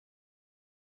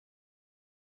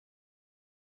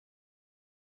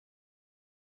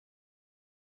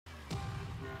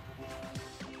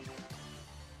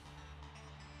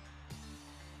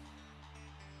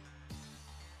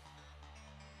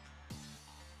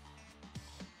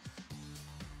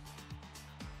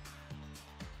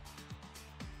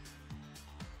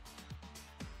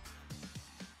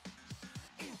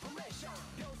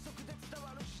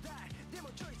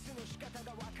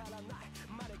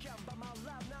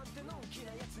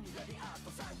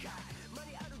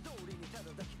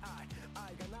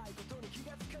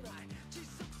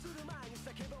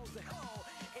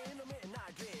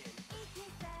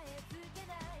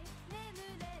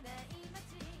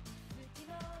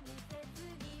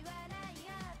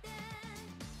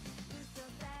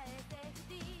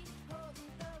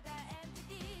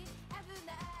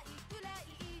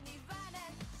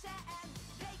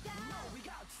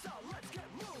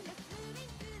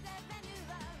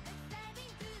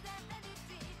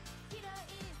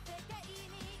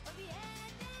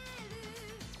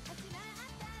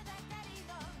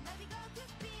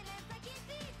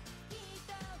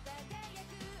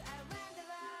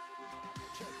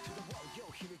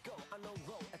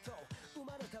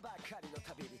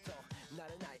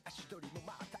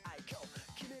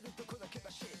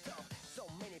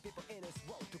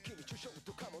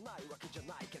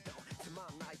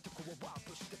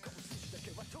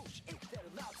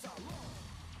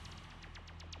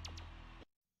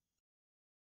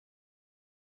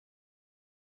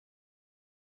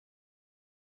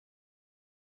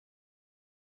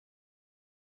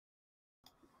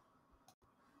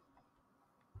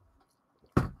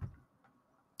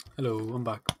Hello, I'm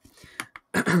back.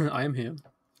 I am here.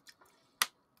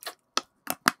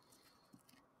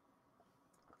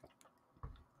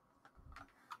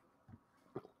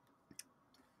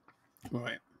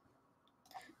 Right.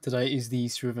 Today is the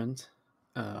Easter event.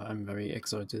 I'm very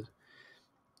excited.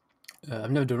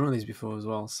 I've never done one of these before as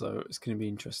well, so it's going to be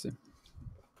interesting.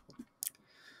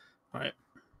 Right.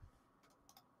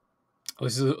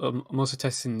 I'm also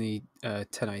testing the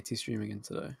 1080 stream again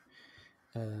today.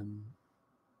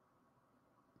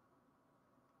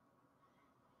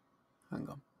 Hang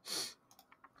on.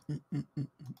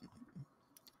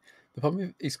 The problem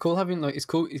is, it's cool having like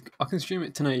I can stream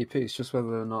it 1080p. It's just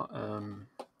whether or not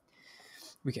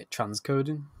we get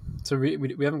transcoding. So we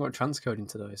haven't got transcoding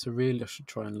today. So really, I should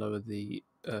try and lower the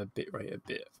bitrate a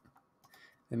bit.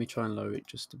 Let me try and lower it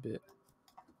just a bit.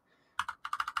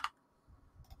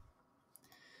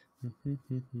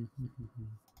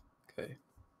 Okay.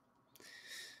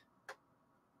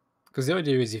 Because the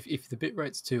idea is if the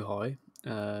bitrate's too high,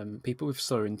 people with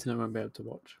slower internet won't be able to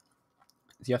watch.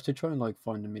 So you have to try and like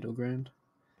find a middle ground.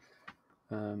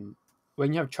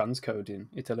 When you have transcoding,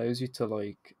 it allows you to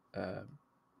like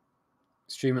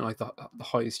stream it like the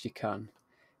highest you can,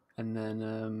 and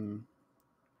then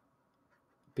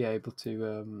be able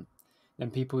to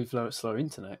then people with slower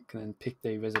internet can then pick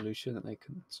the resolution that they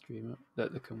can stream it,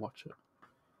 that they can watch it.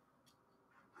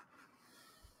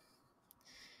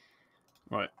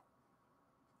 Right.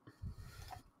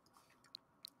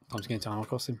 I'm just getting to Animal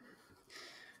Crossing.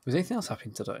 Was anything else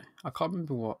happening today? I can't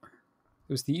remember what.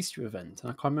 It was the Easter event, and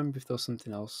I can't remember if there was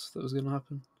something else that was going to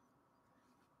happen.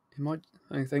 It might.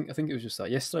 I think it was just that.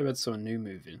 Yesterday I read someone new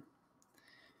moving.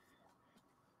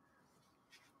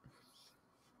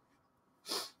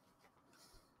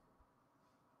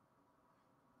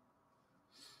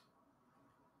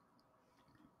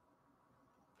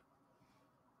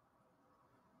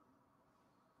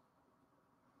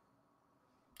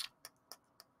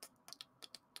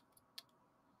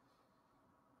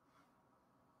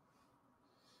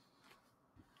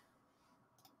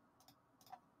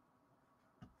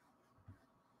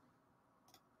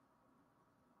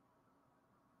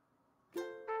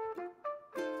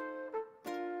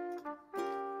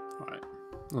 Right.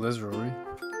 Oh, there's Rory.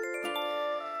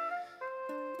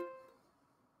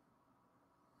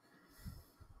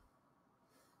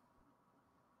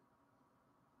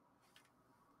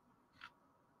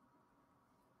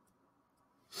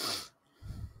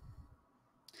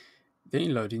 The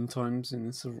only loading times in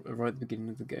this are right at the beginning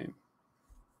of the game.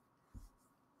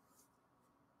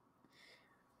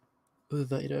 Other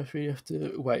than that, you don't really have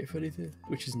to wait for anything,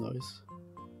 which is nice.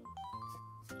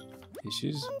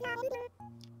 Issues.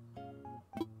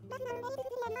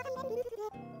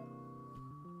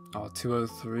 Oh,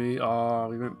 203. Oh,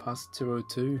 we went past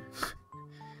 202.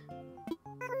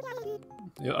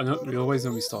 Yeah, I know we always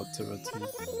normally start 202.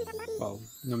 Well,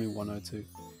 normally 102.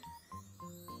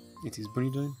 It is Bunny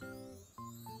Day.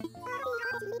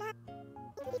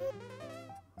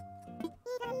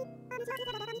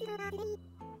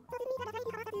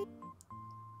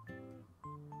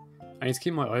 I need to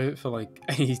keep my eye out for like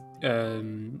any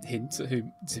hints at who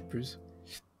Zippers.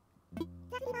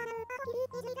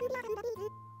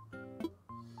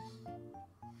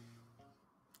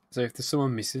 So if there's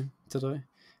someone missing today,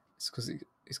 it's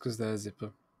because they're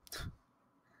Zipper.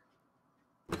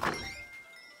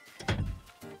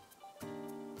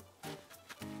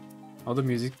 Oh, the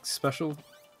music special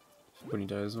Bunny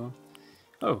Day as well.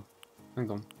 Oh, hang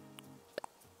on.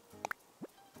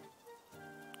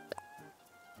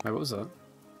 Wait, what was that?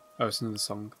 Oh, it's another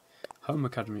song. Home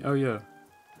Academy. Oh yeah.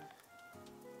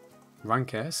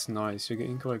 Rank S? Nice, you're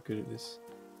getting quite good at this.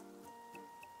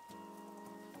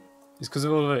 It's because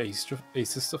of all the Easter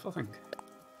stuff, I think.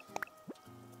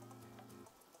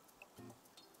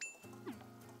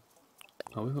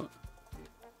 Oh, we got...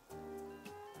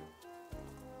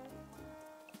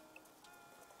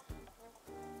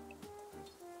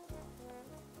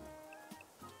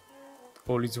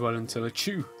 All is well until a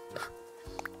chew.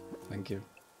 Thank you.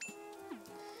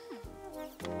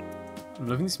 I'm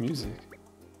loving this music.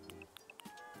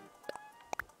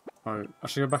 Alright, I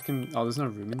should go back in... Oh, there's no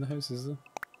room in the house, is there?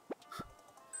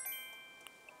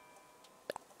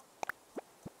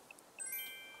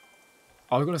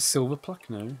 Oh, I've got a silver plaque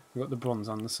now. We've got the bronze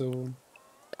and the silver one.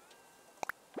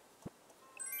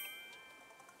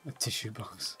 A tissue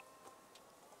box.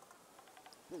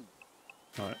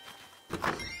 Alright.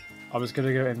 I was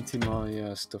gonna go empty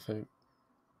my stuff out.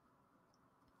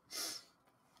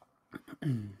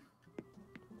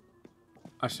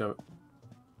 Actually,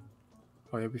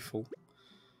 oh, you'll be full.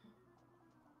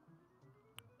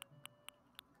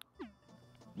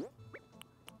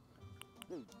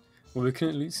 Well, we can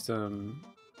at least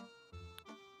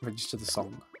register the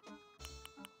song.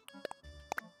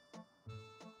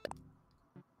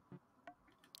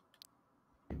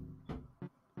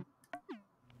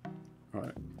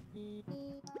 Right.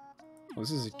 Well,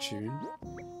 this is a tune.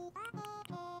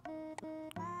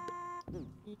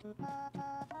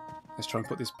 Let's try and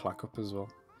put this plaque up as well.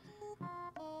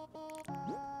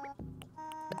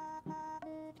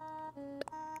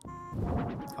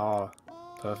 Ah,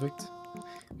 perfect.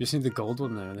 We just need the gold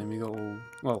one there, and then we got all...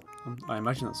 Well, I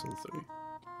imagine that's all three.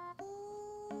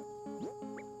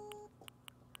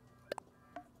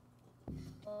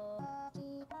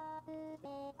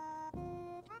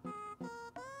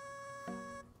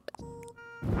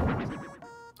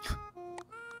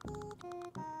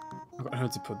 I don't know how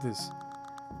to put this.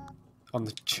 On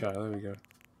the chair, there we go.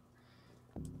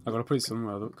 I gotta put it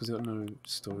somewhere though, because I got no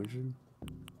storage room.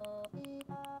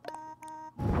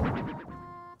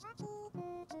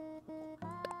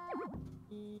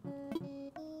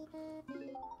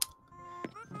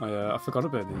 Oh yeah, I forgot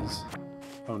about these.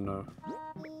 Oh no.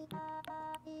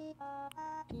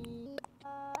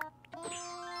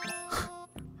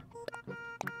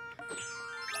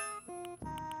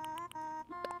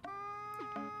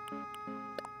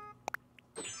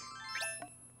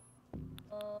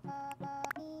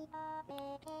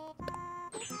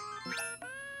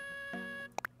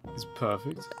 It's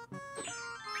perfect.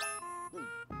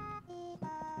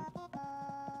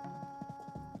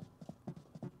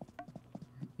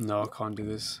 No, I can't do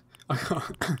this. I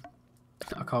can't.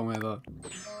 I can't wear that.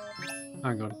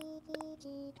 Hang on.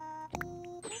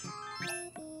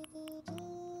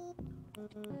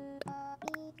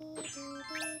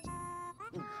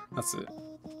 That's it.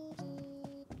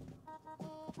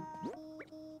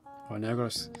 Oh, now I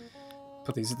gotta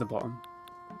put these at the bottom.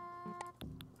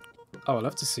 Oh, I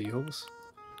left a seahorse.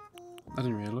 I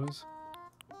didn't realise.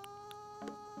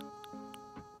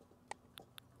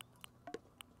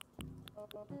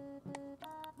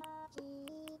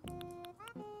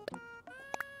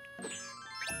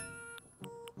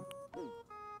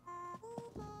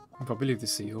 I'll probably leave the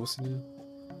seahorse in here.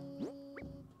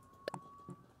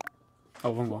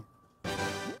 Oh, wrong one.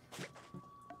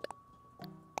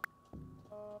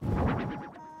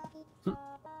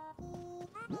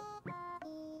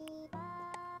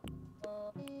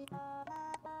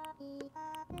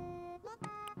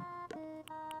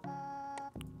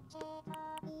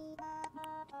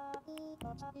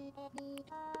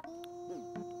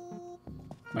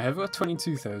 I have got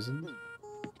 22,000.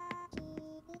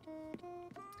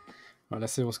 Right,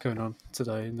 let's see what's going on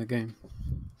today in the game.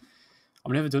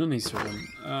 I've never done an Easter event.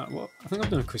 Well, I think I've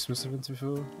done a Christmas event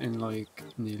before in like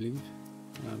New Leaf.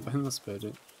 But I think that's about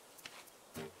it.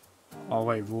 Oh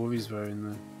wait, Rory's wearing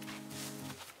there.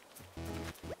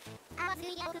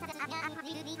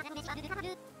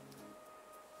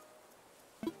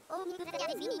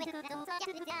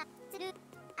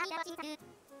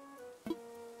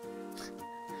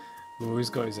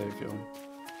 Rory's got his outfit on.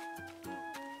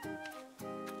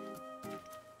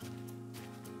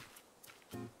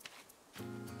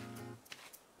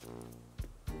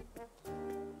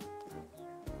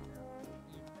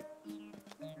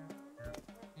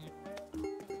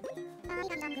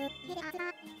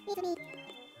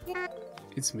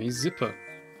 It's me, Zipper.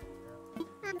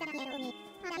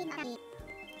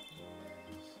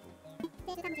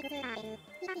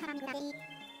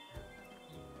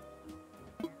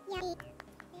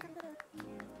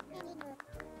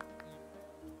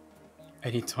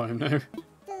 Anytime now.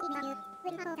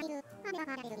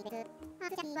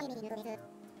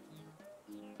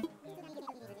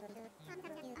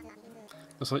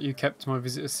 Looks like you kept my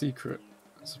visit a secret.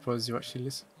 I suppose you actually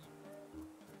listen.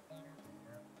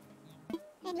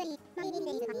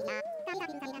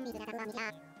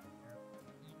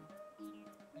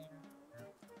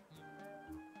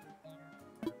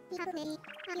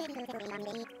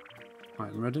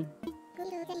 I'm ready.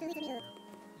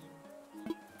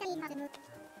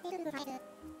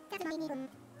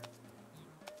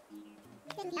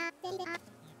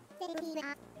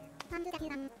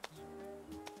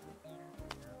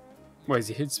 Wait, is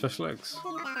he hid special eggs?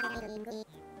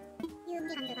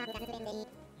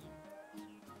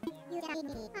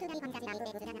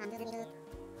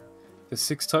 There's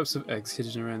 6 types of eggs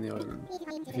hidden around the island.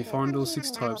 If you find all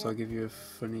 6 types, I'll give you a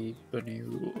funny bunny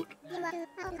reward.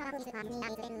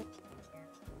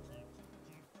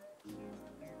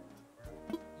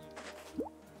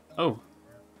 Oh.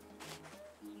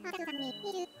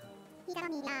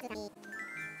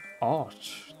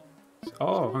 Arch.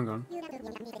 Oh, hang on.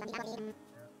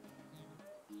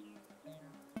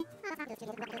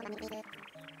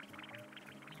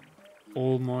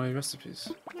 all my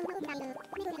recipes.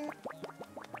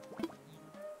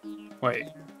 Wait.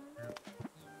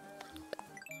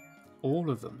 All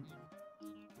of them?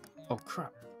 Oh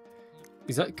crap.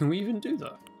 Is that, can we even do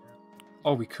that?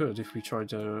 Oh, we could if we tried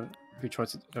to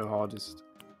our hardest.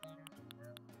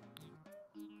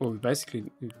 Well, we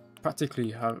practically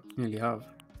nearly have.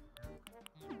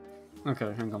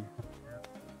 Okay, hang on.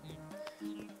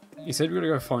 You said we were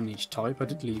gonna go find each type. I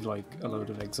did leave like a load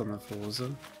of eggs on the floors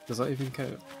though. Does that even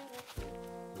count?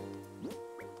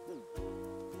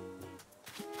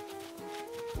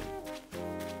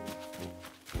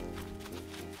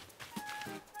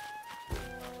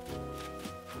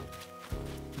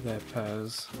 They're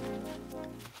pairs.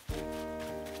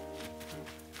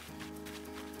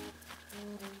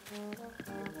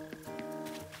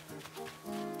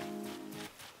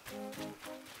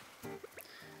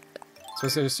 So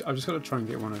I've just got to try and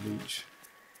get one of each.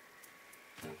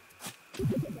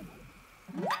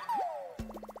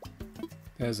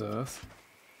 There's Earth.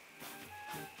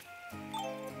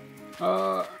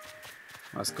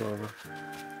 Let's go over.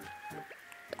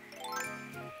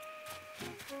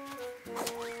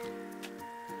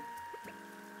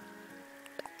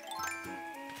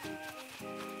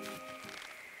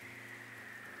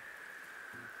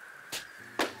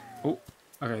 Oh,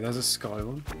 okay, there's a sky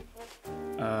one.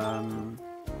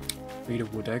 We need a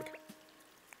wood egg.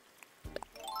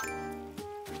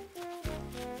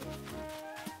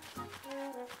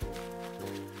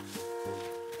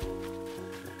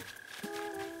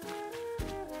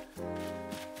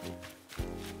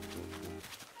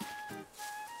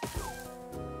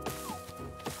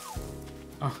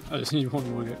 Oh, I just need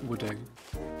one wood egg.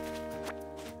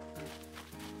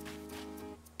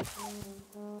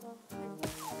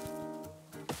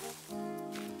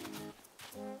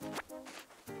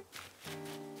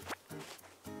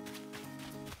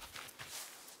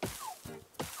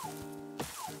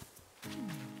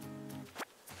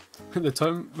 At the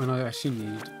time when I actually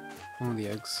need one of the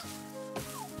eggs,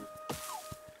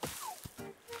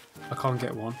 I can't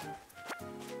get one.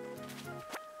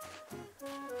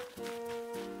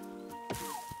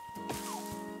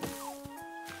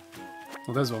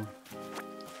 Oh, there's one.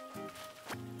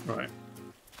 Right.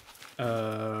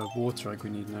 Water egg we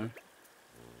need now.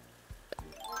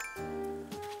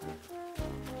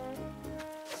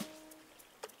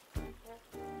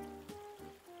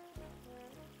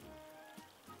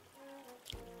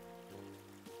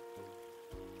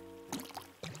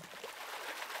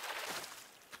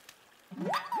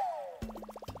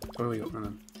 Oh, we got one of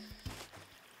them.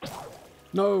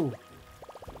 No!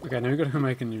 Okay, now we've got to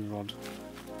make a new rod.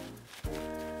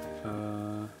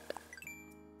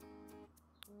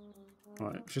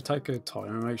 Right, we should take our time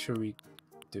and make sure we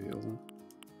do it all.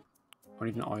 I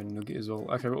need an iron nugget as well.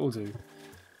 Okay, we'll do.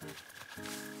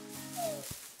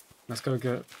 Let's go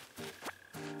get.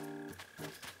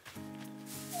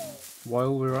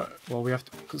 While we have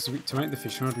to, because to make the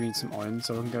fishing rod we need some iron,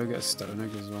 so I can go get a stone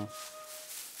egg as well.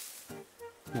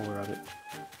 While we're at it.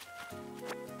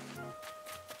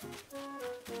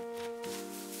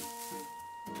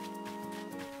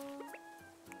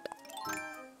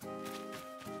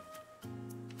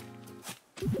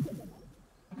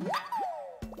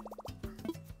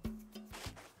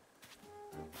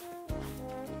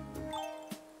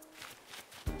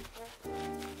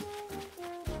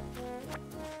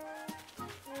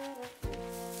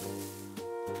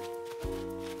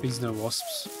 These no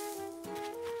wasps.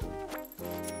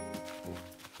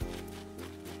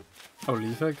 Oh,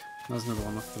 leaf egg? That's another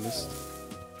one off the list.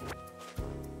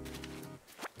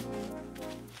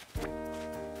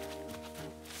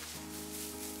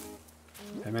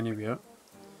 How many have we got?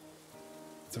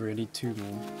 3, I need 2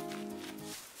 more.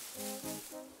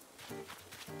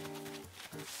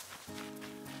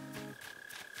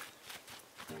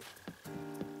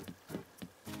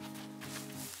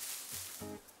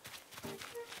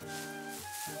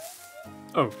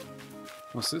 Oh,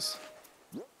 what's this?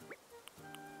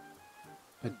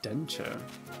 A denture.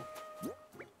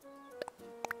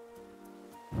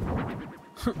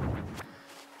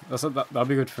 That'll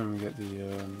be good for when we get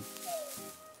the.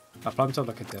 I plan to have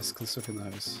like a desk and stuff in the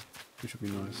house, which would be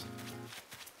nice.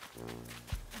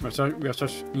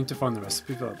 We need to find the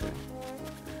recipe for that though.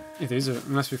 If there is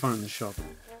unless we find it in the shop.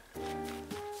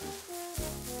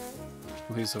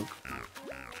 Well, here's hook.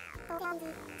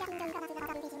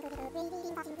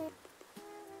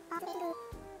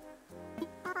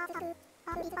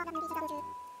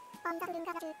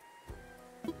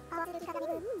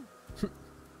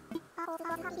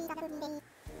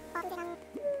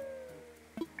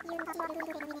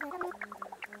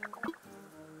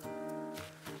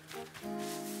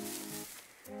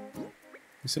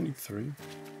 It's only 3.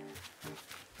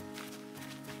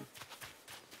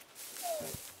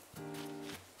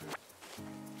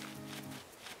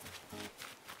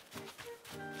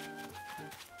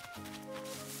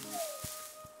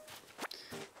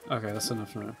 Okay, that's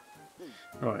enough now.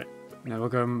 Right, now we'll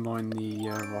go and mine the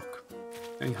rock.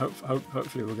 And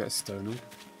hopefully we'll get a stone.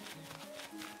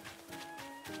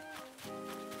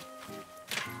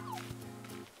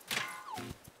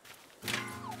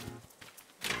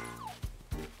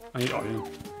 I need iron.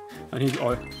 I need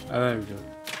iron. Oh, there we go.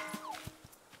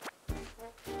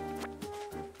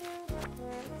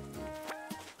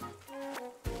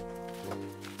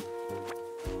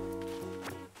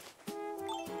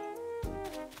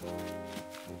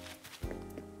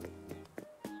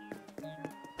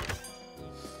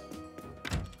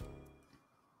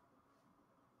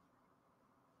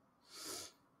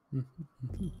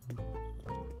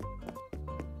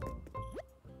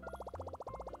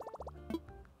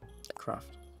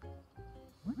 Craft.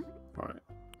 Right.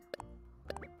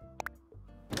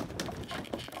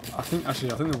 I think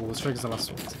the wall trick is the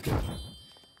last one to get.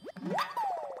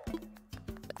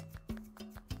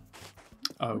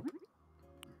 Oh.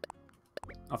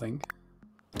 I think.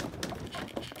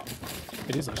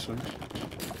 It is actually.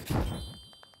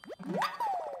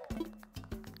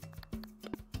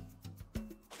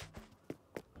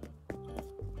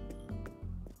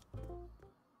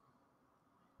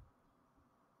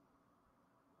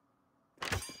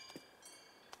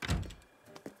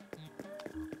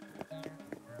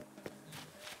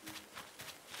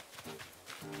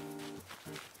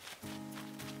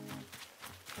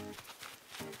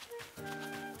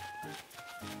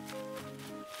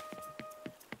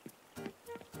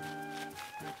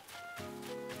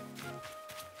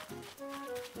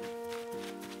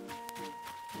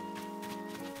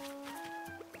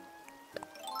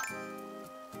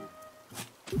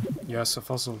 Yes, a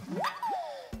fossil.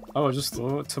 Oh, I just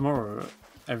thought tomorrow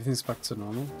everything's back to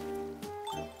normal.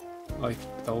 Like,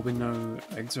 there'll be no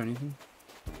eggs or anything.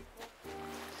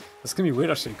 That's gonna be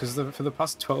weird actually, because for the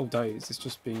past 12 days it's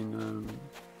just been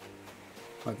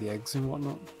like the eggs and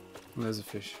whatnot. And there's a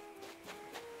fish.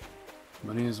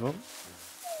 Money as well.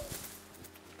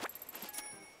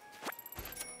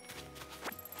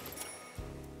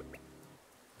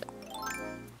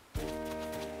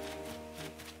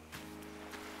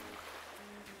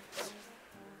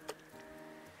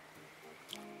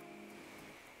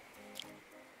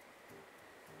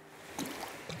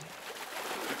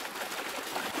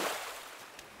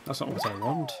 That's not what I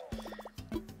want.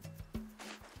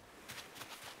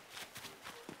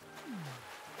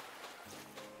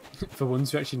 For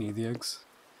once, we actually need the eggs.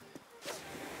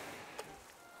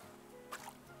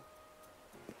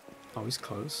 Oh, he's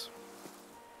close.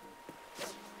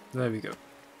 There we go.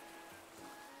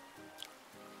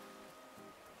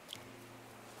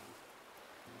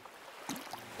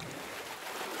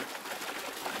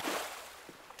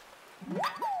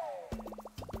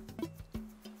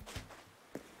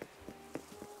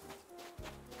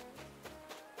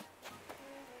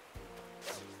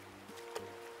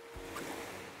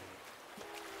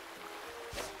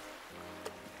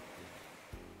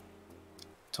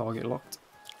 Target locked.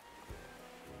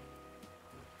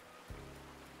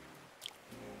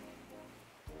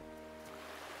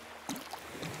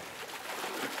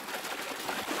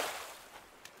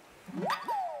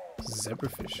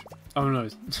 Zebrafish. Oh no,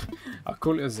 I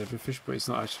call it a zebrafish, but it's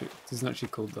not actually. It isn't actually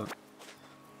called that.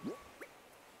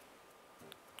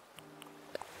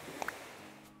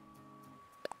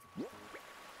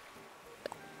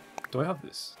 Do I have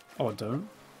this? Oh, I don't.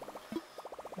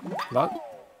 That.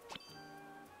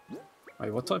 Wait,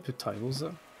 what type of table is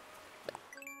that?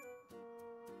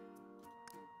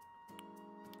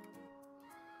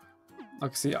 I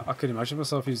can see. I could imagine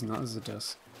myself using that as a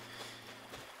desk.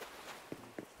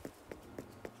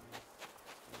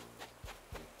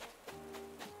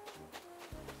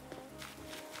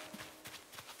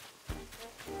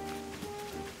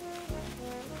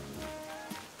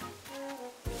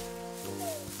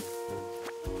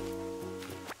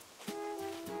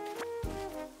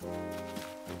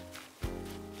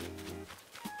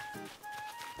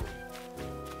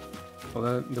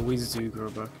 Well, the weeds do grow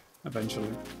back eventually.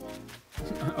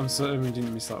 I'm certain we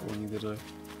didn't miss that one either day.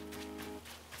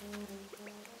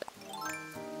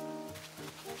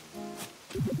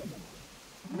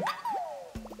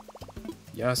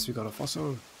 Yes, we got a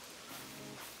fossil.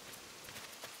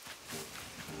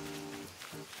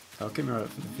 That'll get me right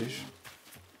for the fish.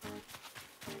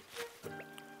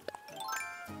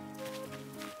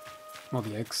 Or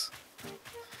the eggs.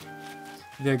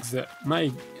 The eggs that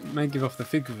may give off the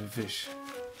fig of a fish.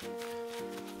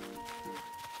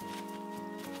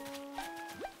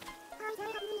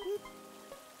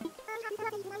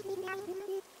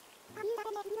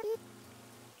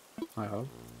 I have.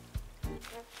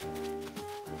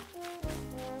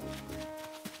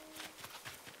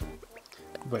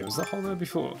 Wait, was that hole there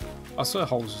before? I saw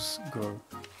holes just grow.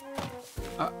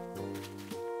 Ah.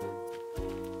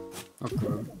 Not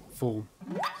grow. Fall.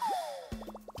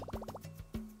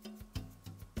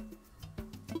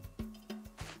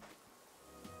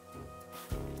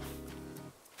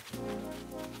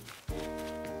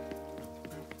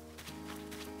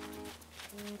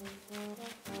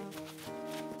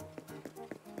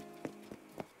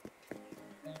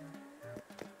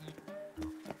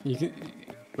 You can,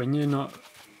 when you're not...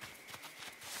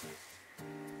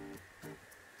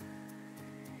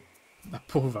 That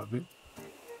poor rabbit.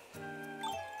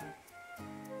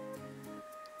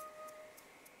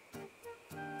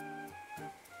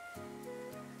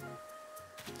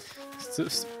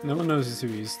 No one knows who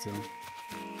he is still.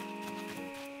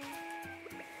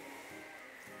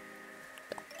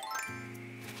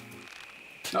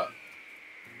 Oh.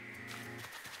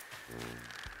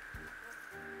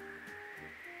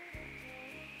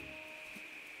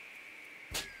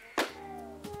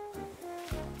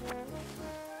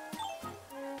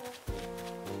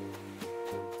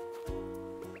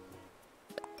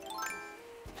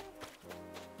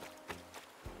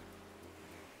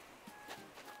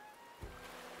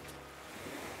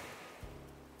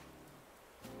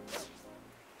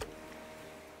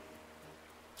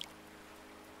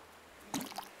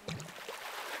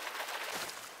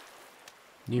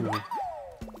 Nemo.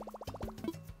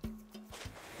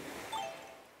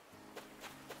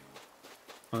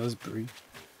 Oh, there's Bree.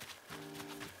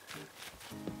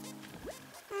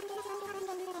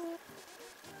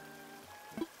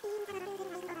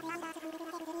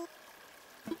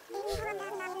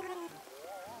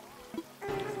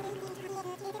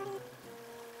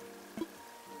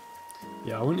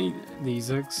 Yeah, I wouldn't eat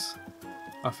these eggs.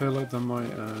 I feel like they might,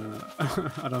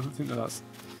 I don't think that that's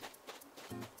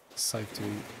safe to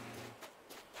eat.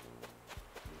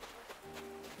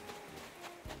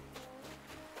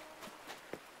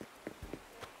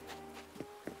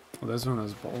 Oh, there's one of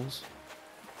those balls.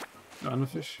 And a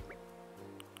fish.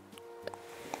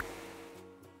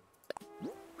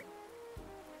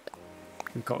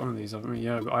 We've got one of these, haven't we?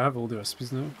 Yeah, but I have all the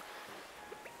recipes now.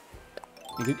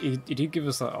 He did give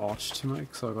us that arch to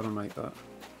make, so I gotta make that.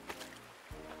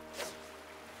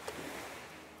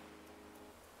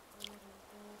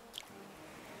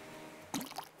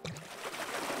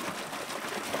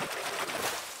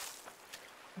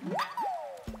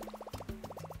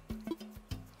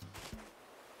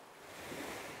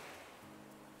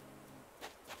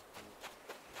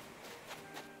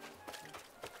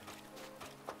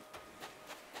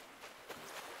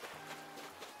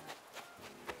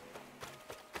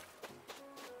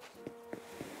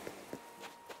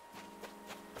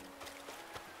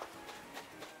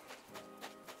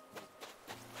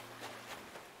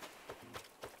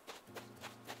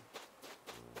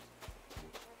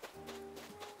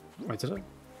 Wait, did I?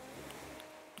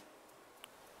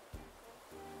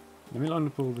 Let me line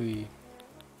up all the...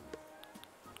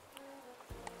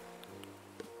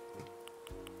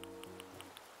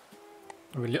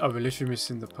 Are we literally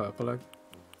missing the purple egg?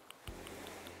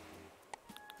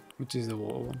 Which is the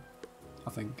water one,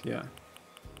 I think, yeah.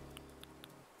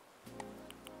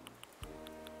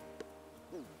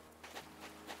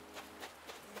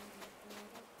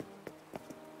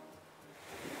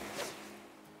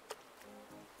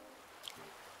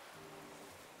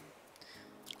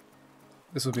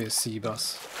 This will be a sea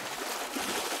bus.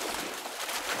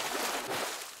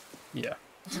 Yeah.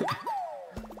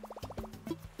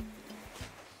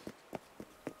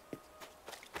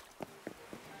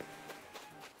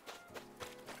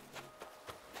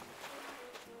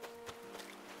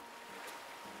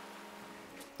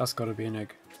 That's gotta be an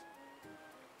egg.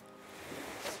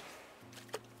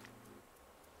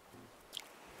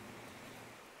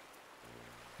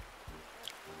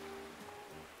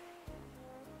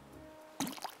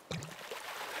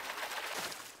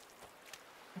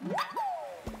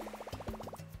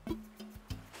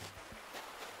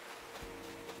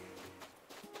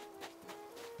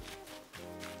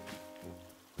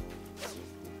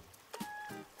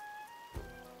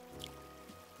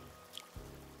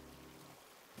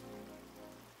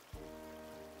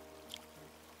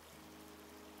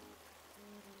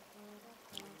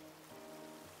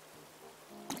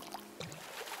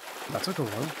 That took a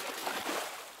while.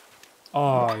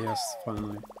 Oh, yes,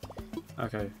 finally.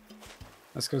 Okay.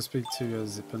 Let's go speak to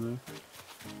Zipper now.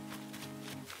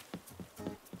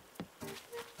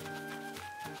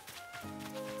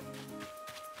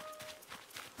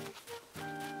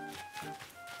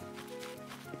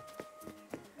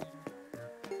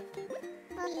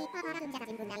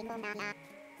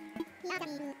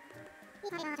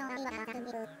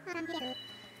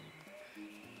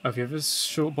 Have you ever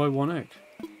short by one egg?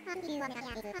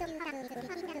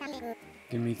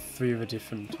 Give me 3 of a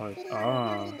different type.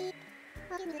 Ah.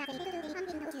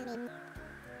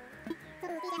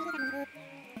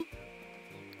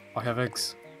 I have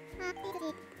eggs.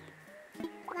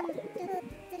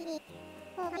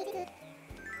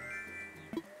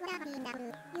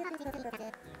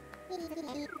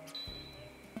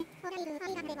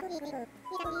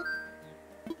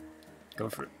 Go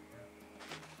for it.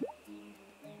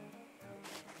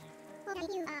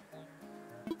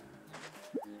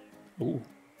 Ooh.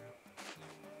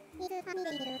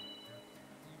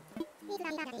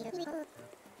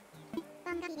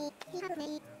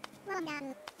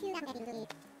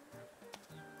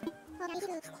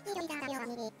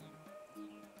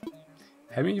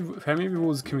 How many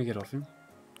rewards can we get off him?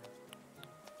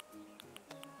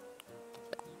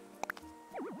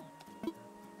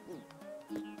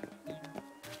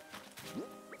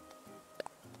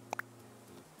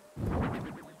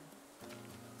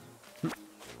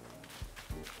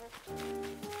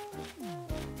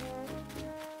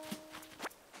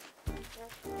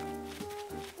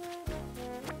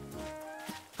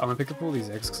 I'm gonna pick up all these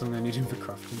eggs because I'm gonna need them for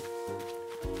crafting.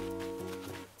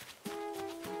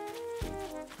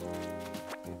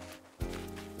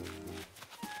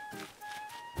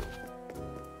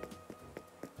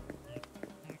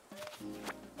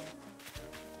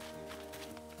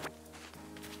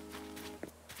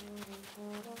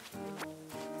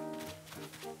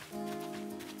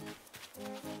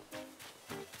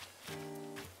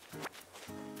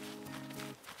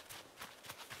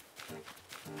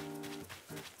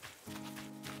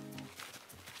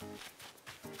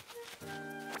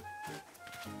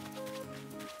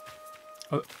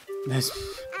 Oh, there's...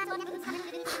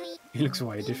 He looks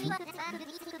way different.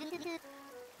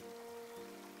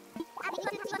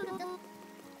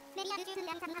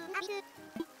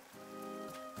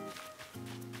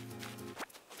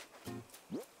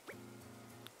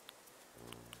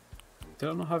 Did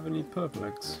I not have any purple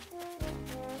eggs?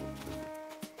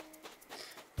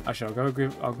 Actually, I'm gonna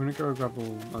go grab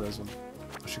all... Oh, there's one.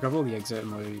 I should grab all the eggs out of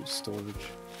my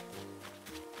storage.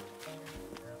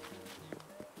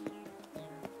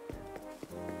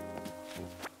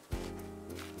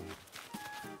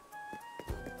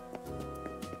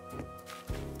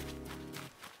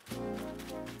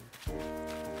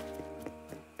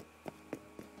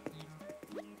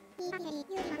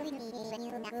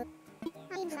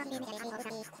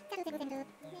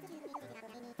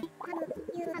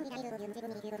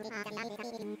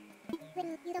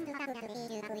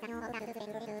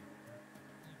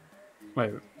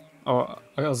 Wait, oh,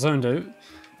 I got zoned out.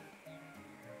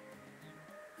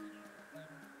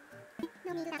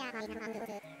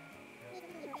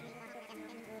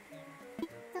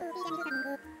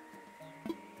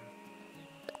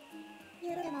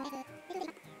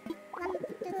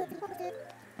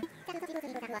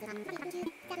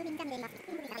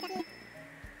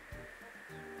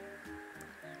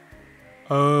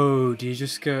 Oh, do you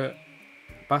just get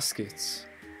baskets?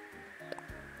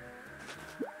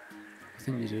 I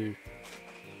think you do.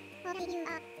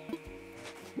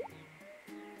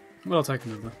 Well, I'll take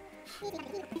another.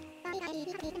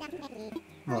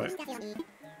 Right.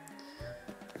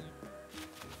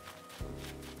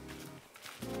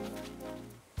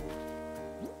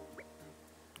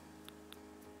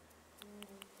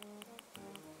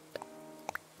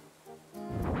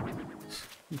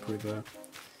 Put it there.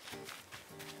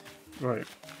 Right.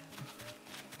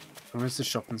 I'm going to the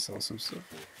shop and sell some stuff.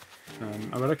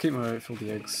 I better keep my eye out for the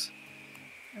eggs.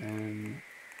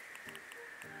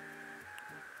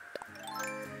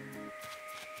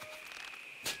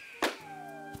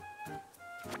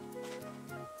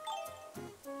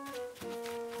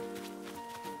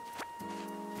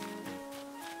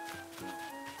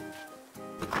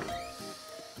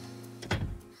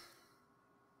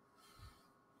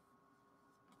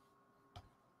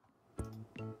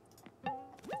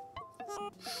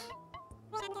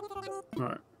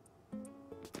 Right.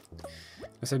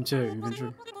 SM2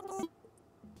 inventory.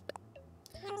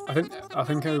 I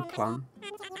think our plan.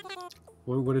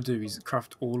 What we're gonna do is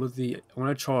craft all of the. I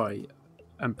want to try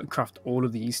and craft all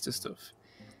of the Easter stuff.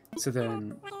 So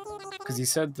then, because he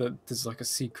said that there's like a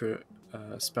secret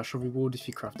special reward if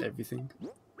you craft everything.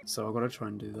 So I gotta try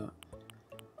and do that.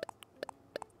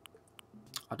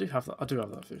 I do have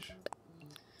that fish.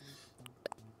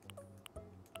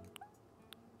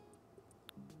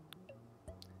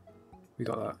 We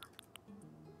got that.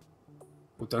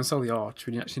 Well, don't sell the arch.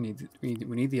 We actually need we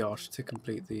need the arch to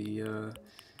complete the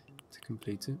to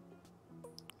complete it.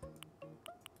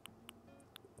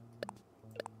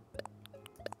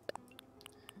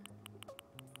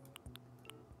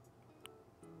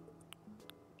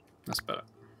 That's better.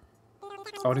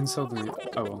 Oh, I didn't sell the...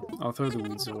 Oh well, I'll throw the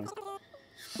weeds away.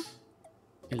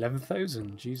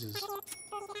 11,000, Jesus.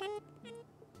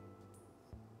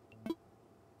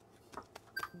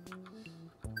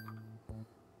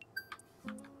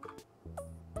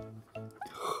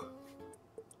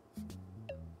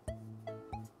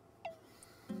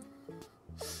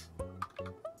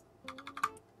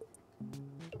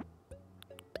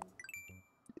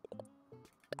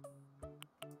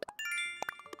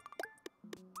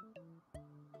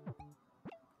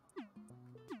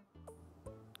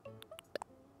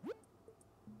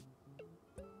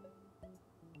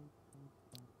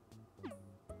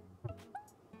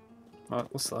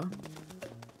 What's that?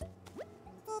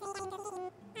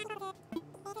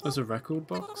 There's a record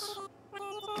box.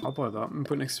 I'll buy that and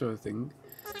put it next to a thing.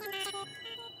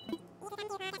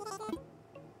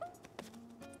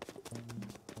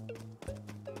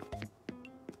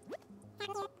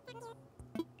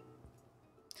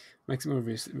 Makes it more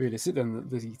realistic then that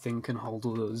the thing can hold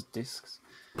all those discs.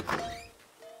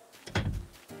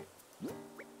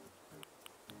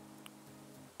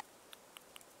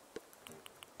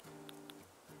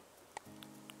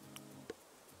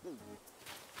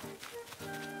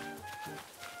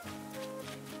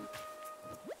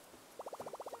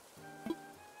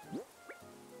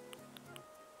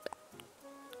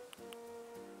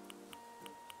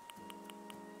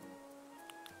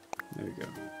 There we go.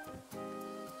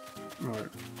 Right,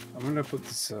 I'm gonna put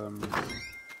this. I'm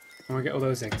gonna get all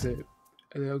those exit,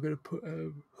 and then I'm gonna put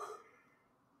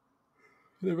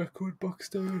the record box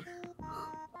down.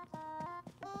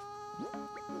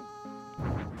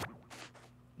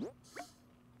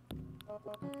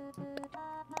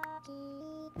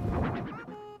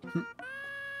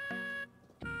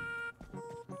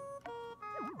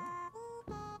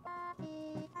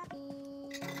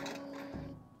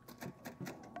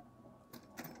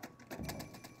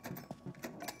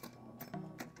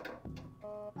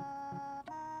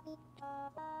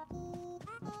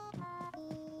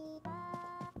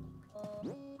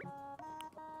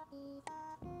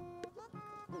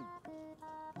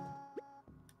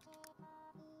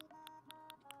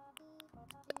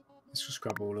 Let's just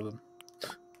grab all of them.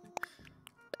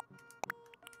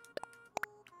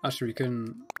 Actually, we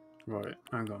can. Right,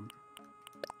 hang on.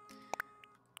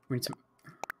 We need to.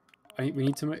 We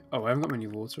need to make. Oh, I haven't got many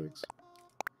water eggs.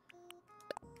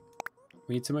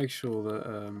 We need to make sure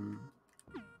that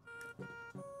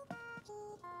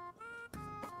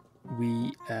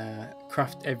we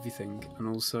craft everything, and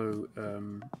also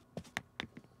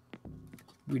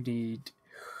we need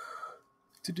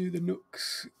to do the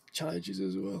Nooks challenges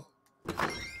as well.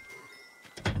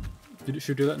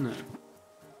 Should we do that now?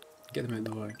 Get them out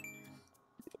of the way.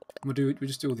 We'll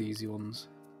just do all the easy ones.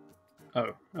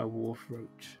 Oh, a wharf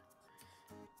roach.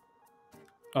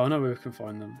 Oh, I know where we can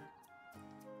find them.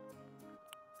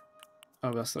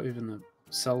 Oh, that's not even the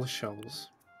cell shells.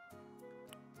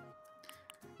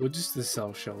 We'll just do the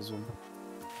cell shells one.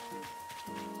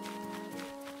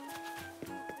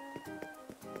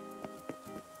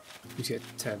 You get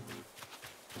 10.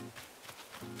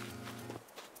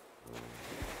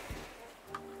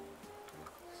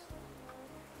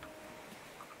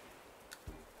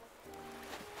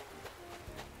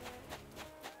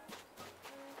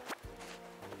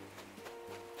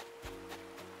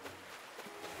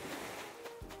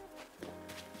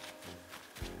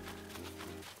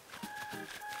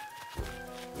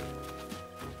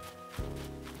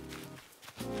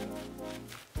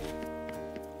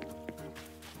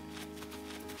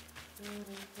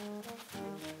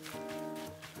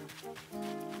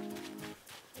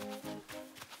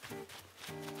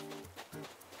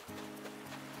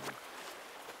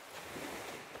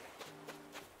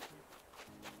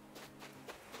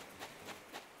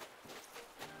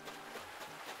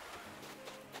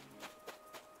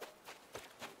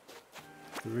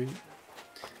 Three.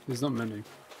 There's not many.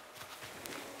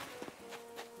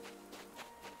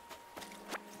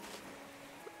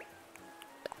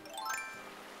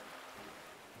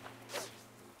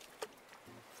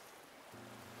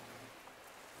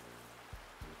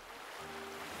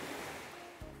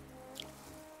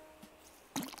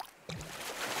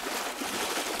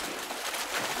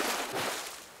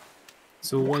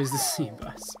 So why is the sea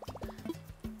bass?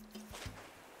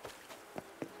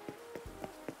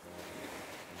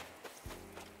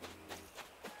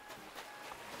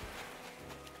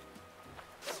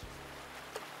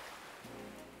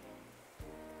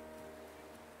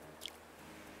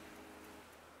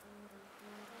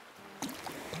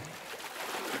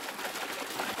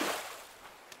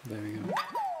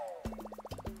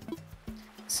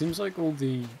 Seems like all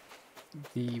the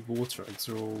water eggs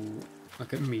are all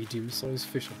like a medium-sized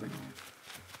fish, I think.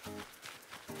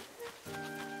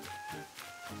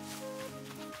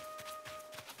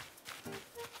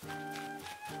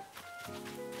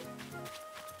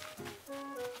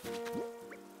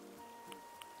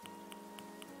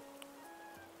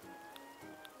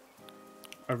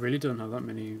 I really don't have that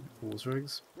many water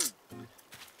eggs.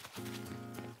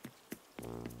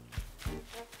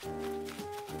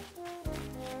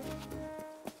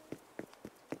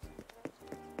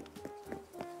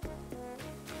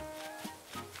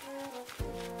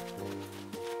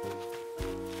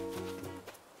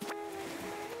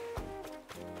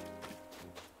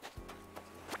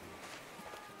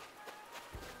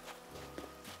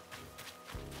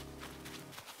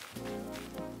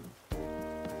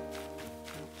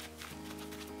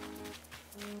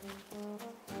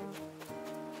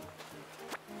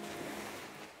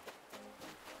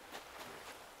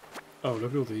 Oh,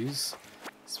 look at all these.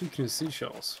 Speaking of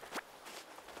seashells.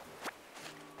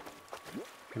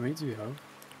 How many do we have?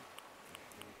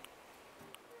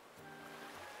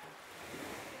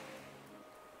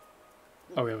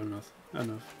 Oh, we have enough.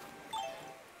 Enough.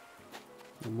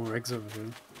 More eggs over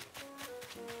here.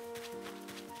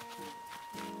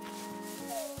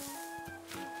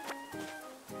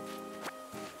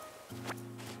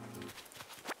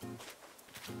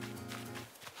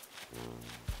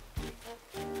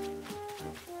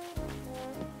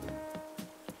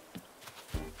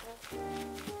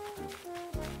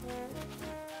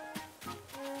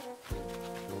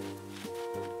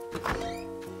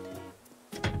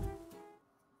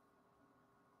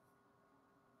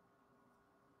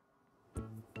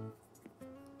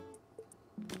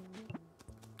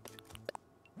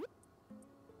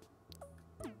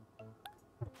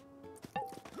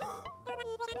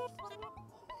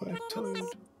 Black toad.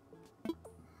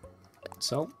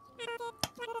 Salt.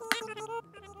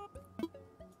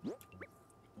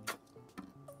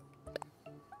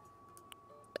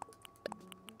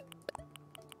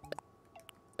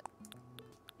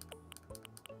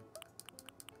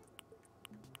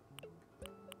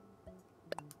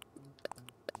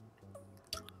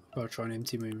 I'll try and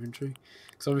empty my inventory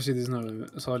because obviously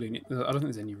there's hardly any, I don't think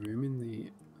there's any room in the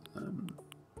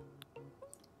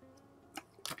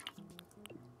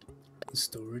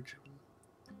storage.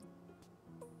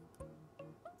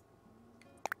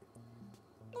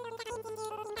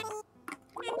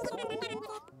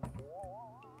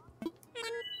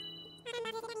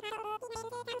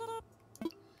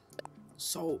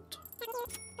 Salt.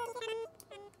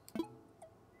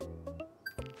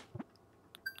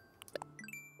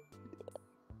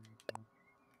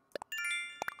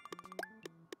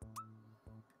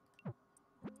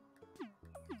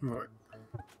 Right.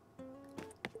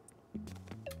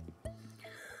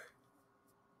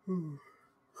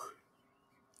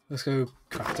 Let's go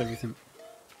craft everything.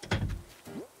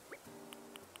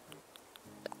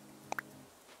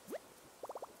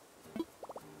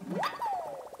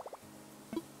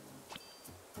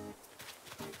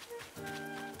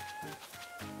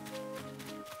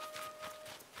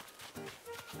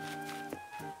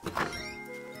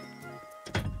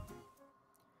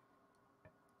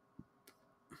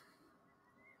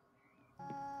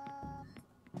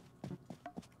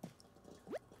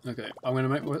 Okay, I'm gonna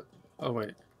make what? Oh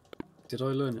wait, did I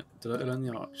learn it? Did I learn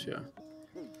the arch? Yeah.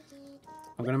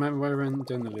 I'm gonna make my way around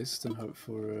down the list and hope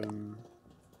for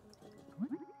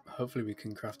hopefully we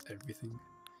can craft everything.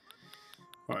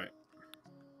 Right.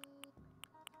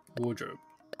 Wardrobe.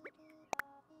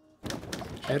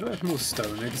 How do I have more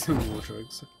stone eggs than water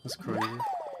eggs? That's crazy.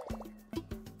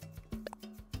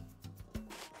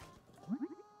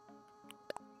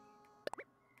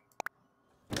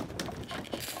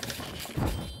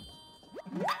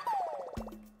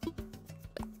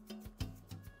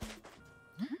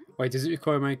 Wait, does it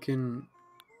require making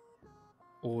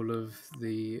all of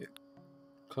the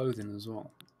clothing as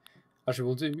well? Actually,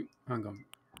 we'll do... Hang on.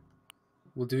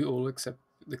 We'll do all except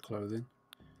the clothing.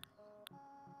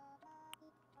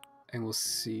 And we'll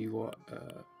see what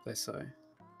they say.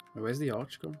 Wait, where's the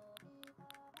arch gone?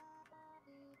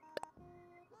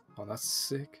 Oh, that's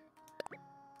sick.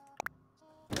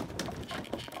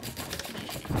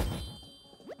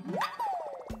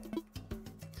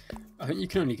 I think you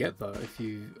can only get that if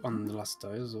you on the last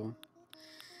day as well.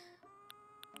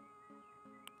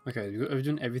 Okay, we've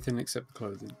done everything except the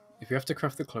clothing. If we have to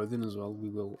craft the clothing as well,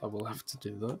 I will have to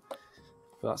do that.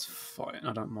 But that's fine.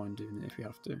 I don't mind doing it if we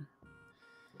have to.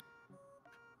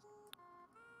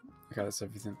 Okay, that's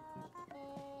everything.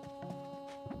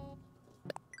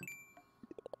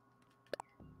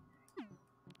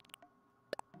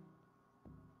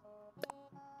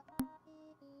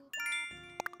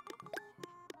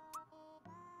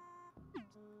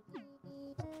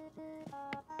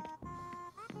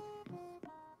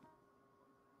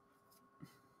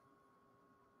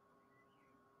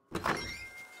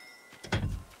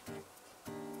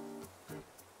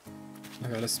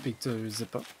 Okay, let's speak to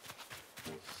Zipper.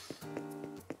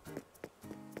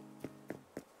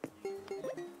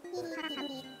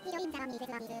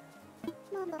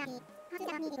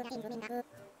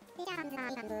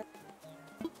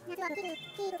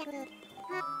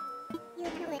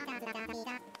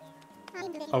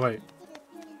 Oh wait.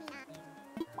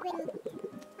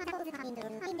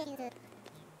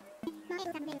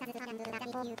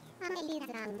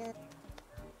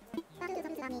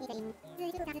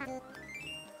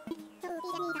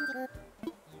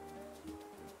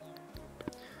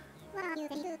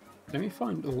 Let me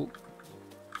find all.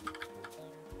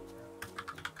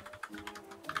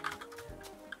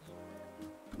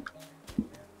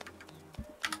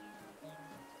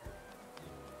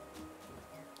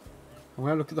 I'm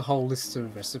gonna look at the whole list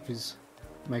of recipes,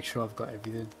 make sure I've got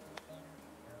everything.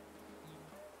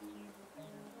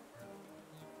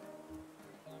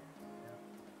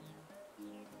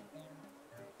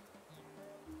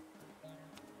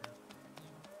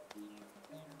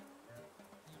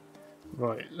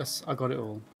 Right, I got it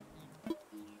all.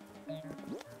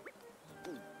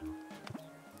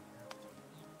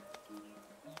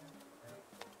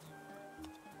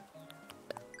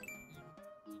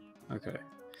 Okay.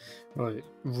 Right,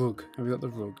 rug. Have we got the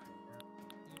rug?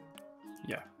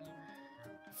 Yeah.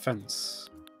 Fence.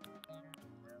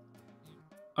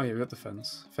 Oh yeah, we got the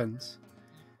fence. Fence.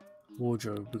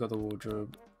 Wardrobe. We got the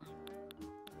wardrobe.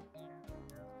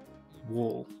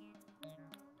 Wall.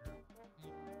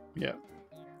 Yeah.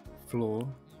 Floor.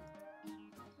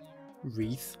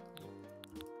 Wreath.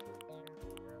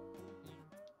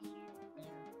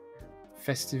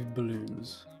 Festive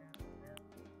balloons.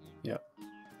 Yeah.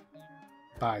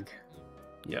 Bag.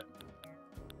 Yeah.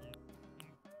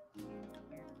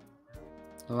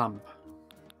 Lamp.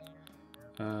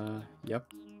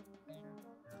 Yep.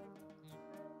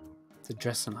 The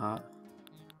dressing hat.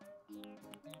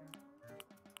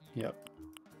 Yep.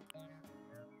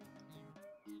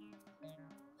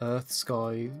 Earth,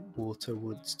 sky, water,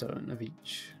 wood, stone of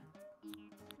each.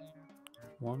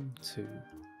 1, 2,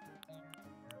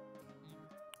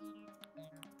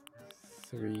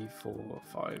 3, 4,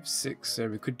 5, 6. So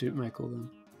we could make all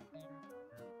them.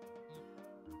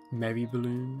 Merry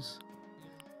balloons.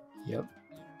 Yep.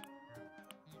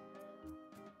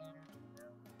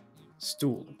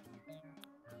 Stool.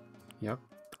 Yep.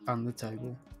 And the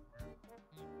table.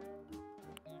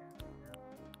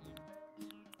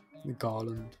 The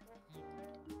garland.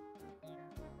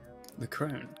 The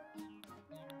crown.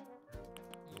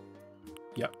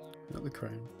 Yep, not the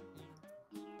crown.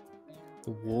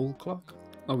 The wall clock?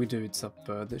 Oh, we do. It's that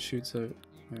bird that shoots out.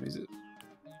 Where is it?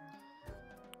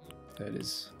 There it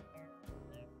is.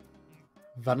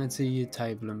 Vanity,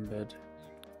 table and bed.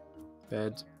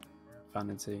 Bed,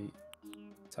 vanity,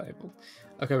 table.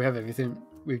 Okay, we have everything.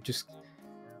 We've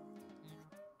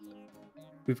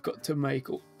got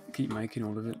to keep making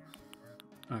all of it.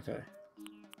 Okay.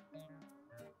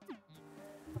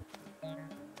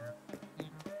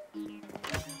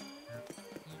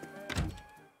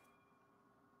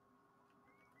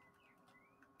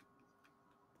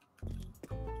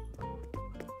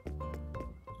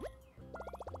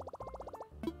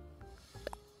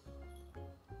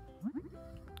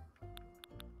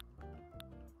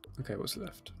 Okay, what's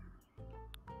left?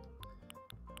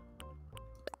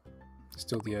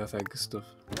 Still the earth egg stuff.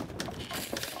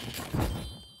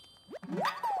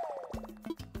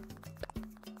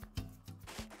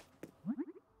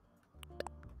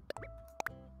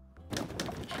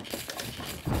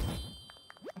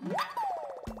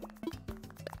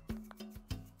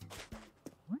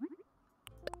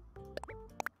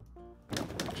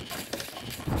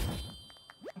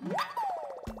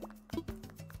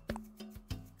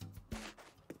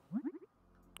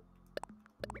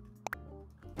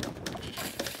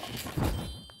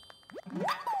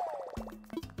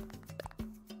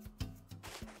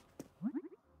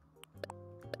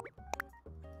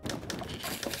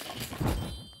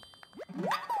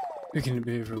 We can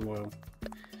be here for a while.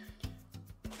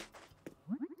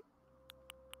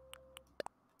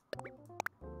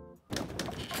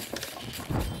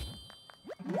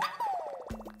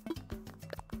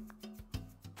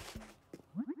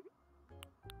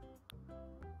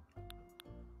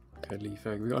 Okay, leaf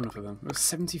egg. We got enough of them. It was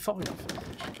 75.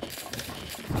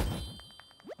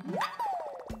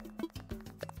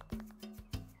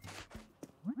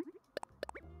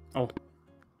 Oh.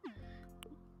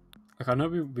 Like, I know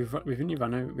we've only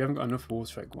run out. We haven't got enough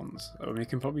water egg ones. I mean, we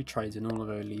can probably trade in all of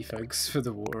our leaf eggs for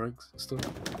the water eggs and stuff.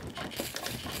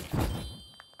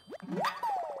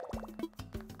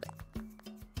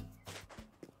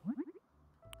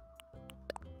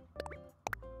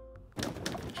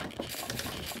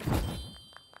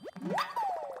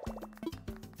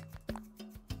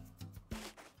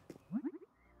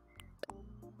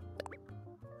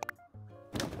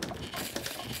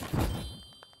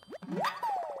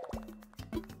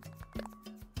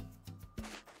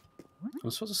 I'm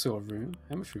supposed to still have room.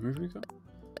 How much room have we got?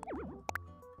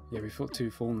 Yeah, we've got 2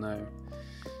 full now.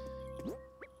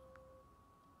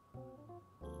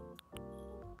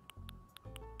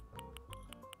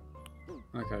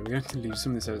 Okay, we're going to leave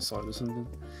some of this outside or something.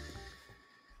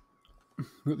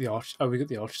 We got the arch. Oh, we got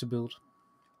the arch to build.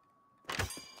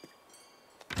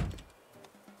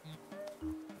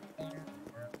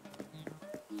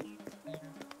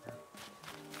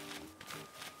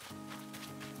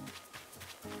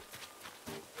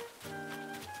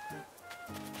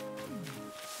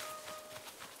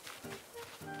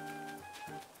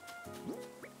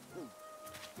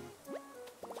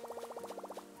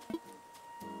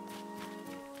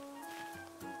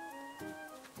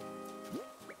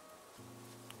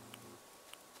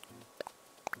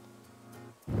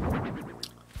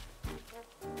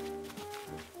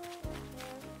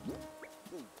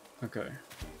 Okay.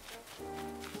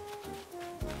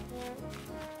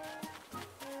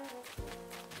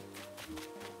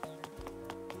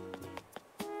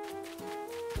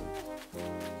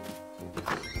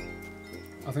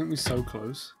 I think we're so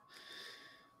close.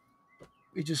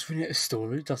 We just run out of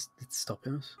storage. That's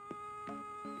stopping us.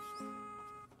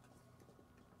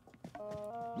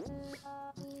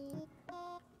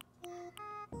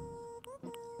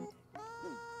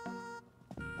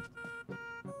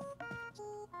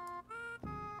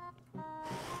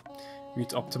 We need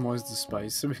to optimize the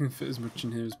space so we can fit as much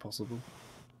in here as possible.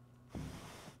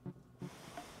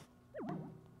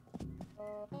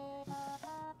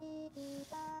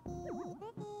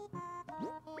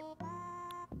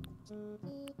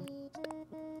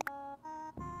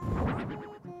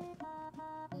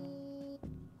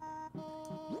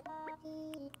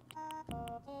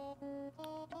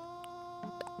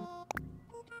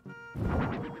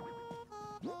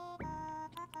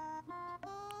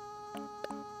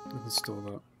 Install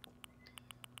that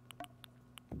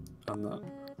and that.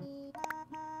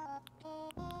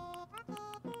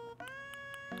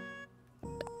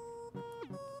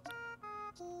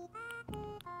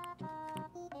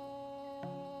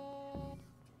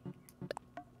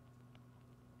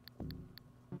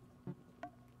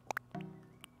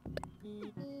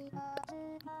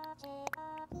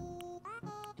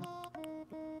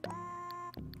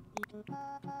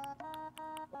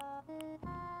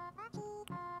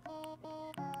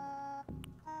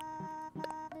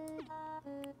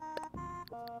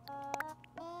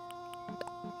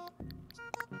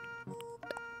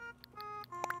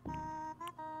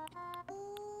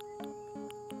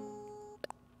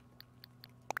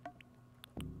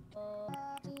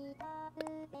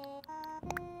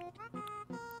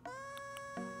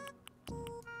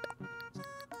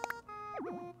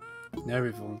 Now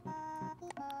we've all.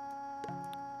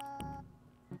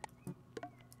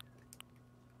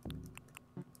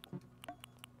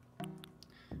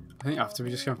 I think after we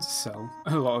just have to sell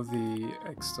a lot of the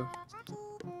egg stuff.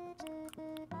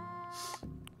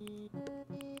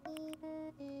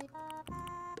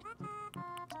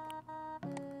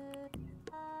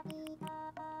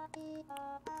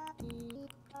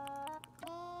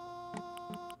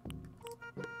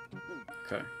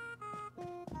 Okay.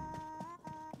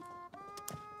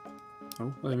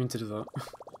 Oh, I didn't mean to do that.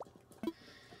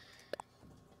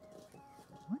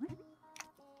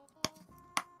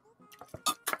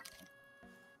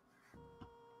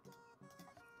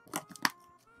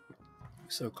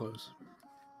 So close.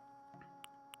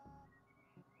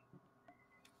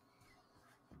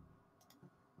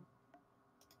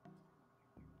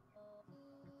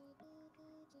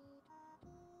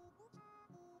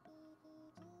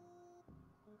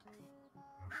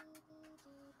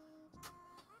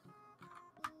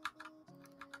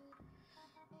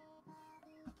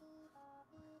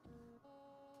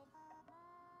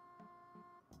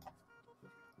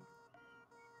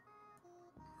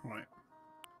 Right.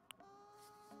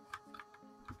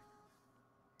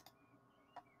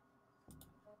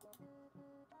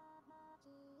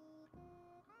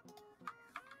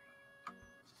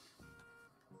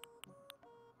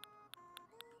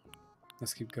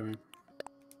 Let's keep going.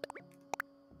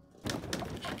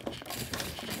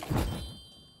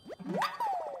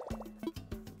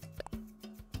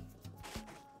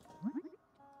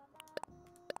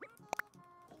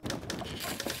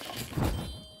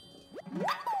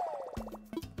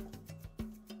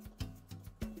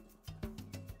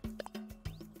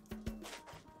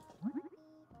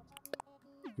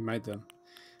 We made them.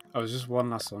 Oh, it's just one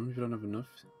last one. We don't have enough.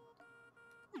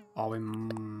 Are we?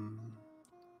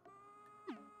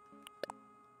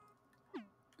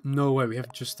 No way. We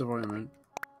have just the right amount.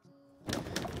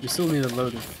 We still need a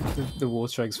load of the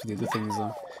water eggs for the other things,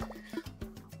 though.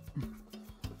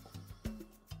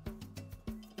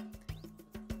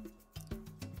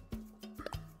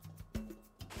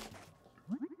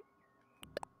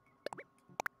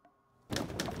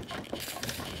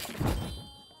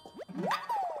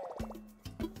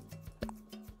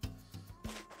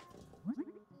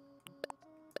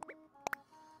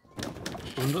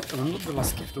 I wonder what the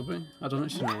last gift will be. I don't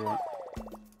actually know what.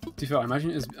 To be fair, I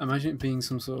imagine it being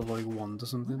some sort of like wand or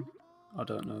something. I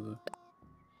don't know though.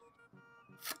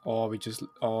 Or we just,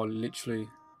 or literally.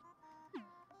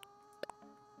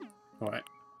 Right.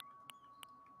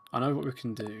 I know what we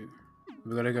can do.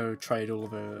 We're gonna go trade all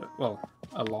of our, well,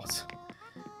 a lot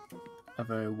of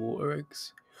our water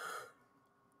eggs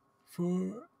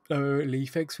for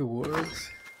leaf eggs for water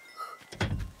eggs.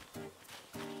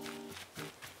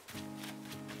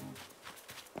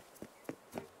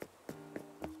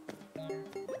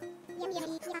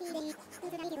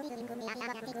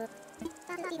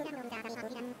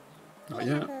 Not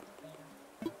yet.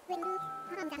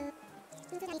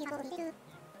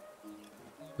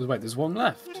 Wait, there's one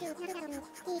left.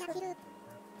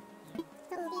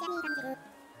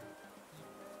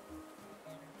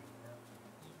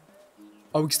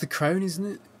 Oh, it's the crown, isn't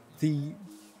it? The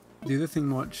other thing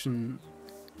watching.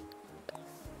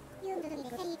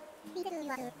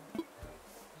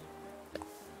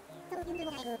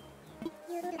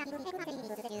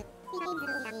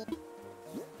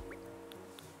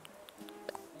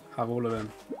 Have all of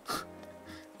them.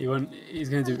 He won't. He's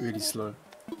gonna do it really slow.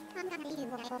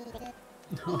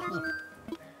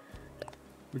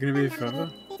 We're gonna be here forever.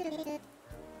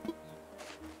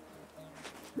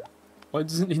 Why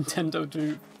doesn't Nintendo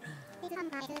do?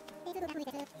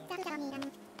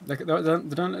 Like they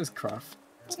don't let us craft.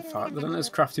 They don't let us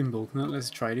craft in bulk. They don't let us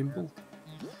trade in bulk.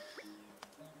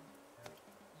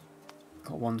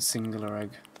 Got one singular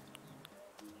egg.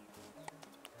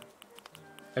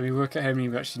 Let me work out how many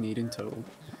we actually need in total.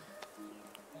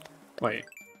 Wait.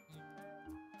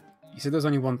 You said there's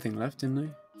only one thing left, didn't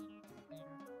you?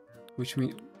 Which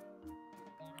means...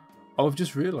 Oh, I've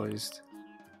just realised.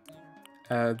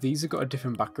 These have got a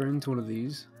different background to all of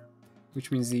these.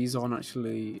 Which means these aren't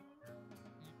actually...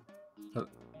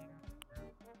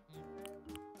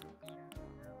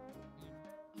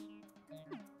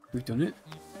 We've done it.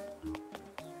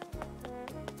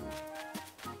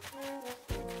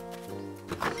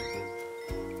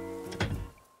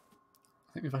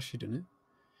 I think we've actually done it.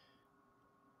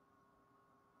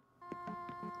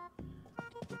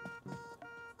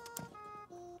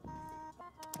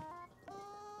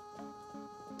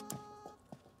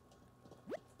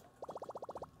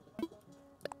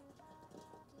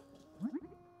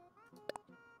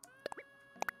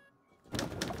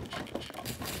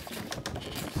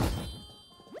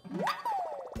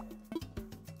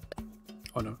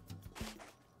 Oh no.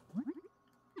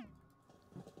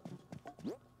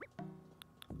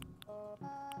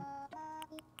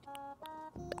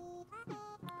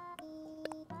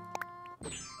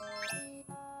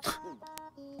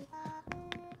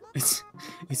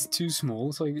 It's too small.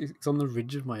 It's like it's on the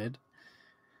ridge of my head.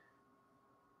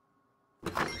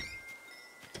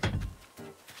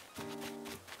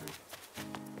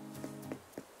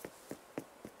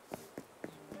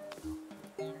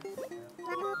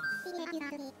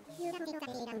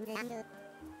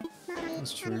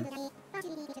 That's true.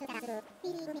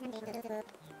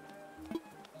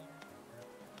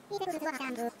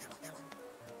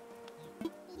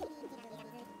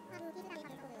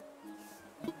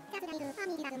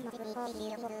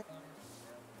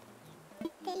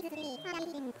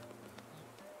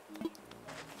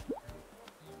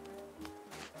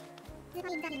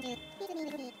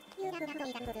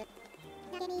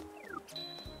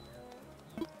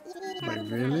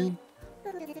 Wait, really?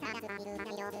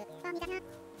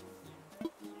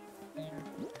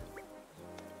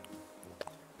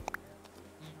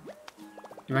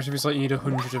 Imagine if it's like you need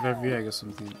 100 of every egg or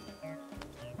something.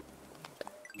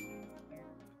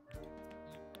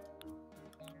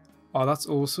 Oh, that's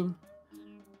awesome.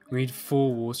 We need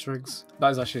 4 water eggs.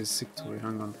 That is actually a sick toy,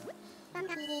 hang on.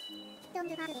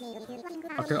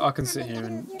 I can sit here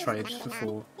and trade for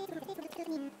 4.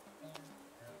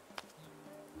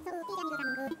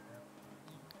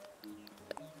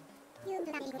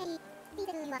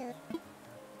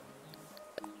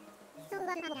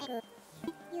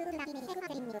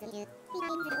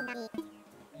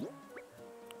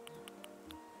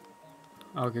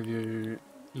 I'll give you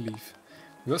leaf.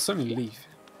 We've got so many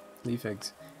leaf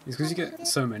eggs. It's because you get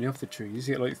so many off the trees.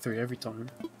 You get like 3 every time.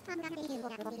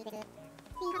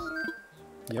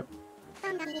 Yep.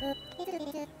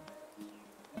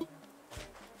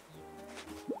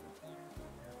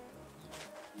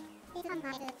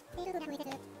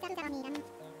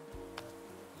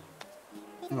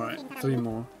 Right, 3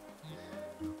 more.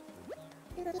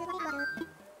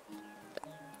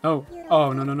 Oh,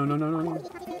 oh no no no no no no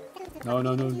no no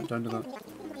no no! Don't do that.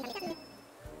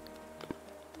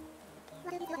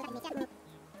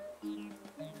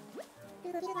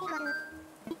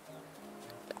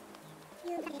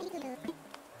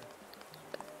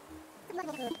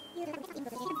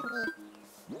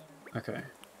 Okay.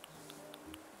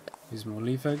 Use more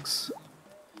leaf eggs.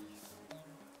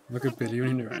 Look at Billy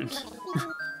running around.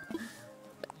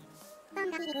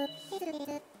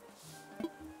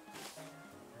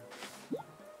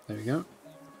 There we go.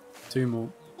 2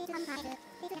 more.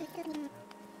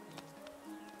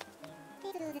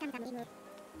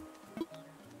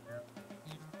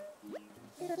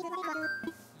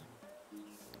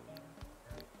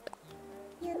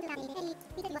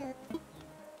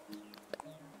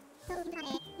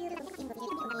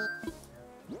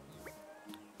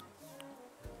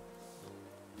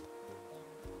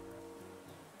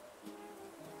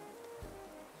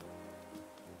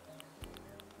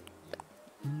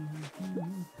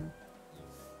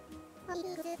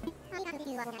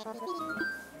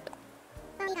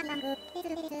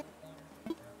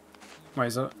 Wait,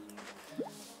 is that?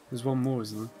 There's one more,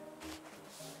 isn't there?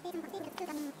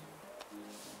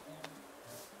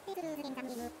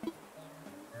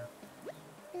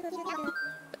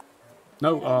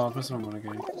 No, oh, that's the wrong one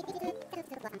again.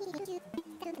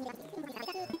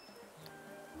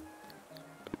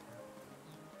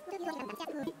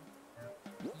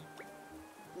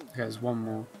 Okay, there's one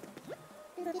more.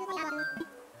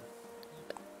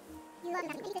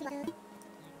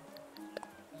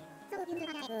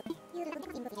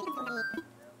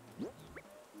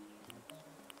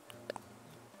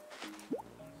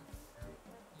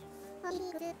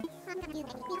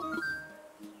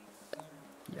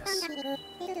 Yes.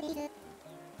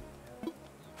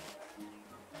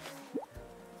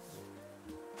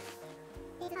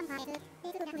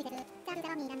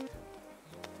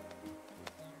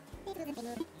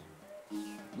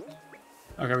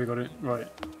 Okay, we got it. Right.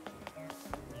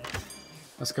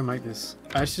 Let's go make this.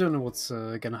 I actually don't know what's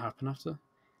gonna happen after.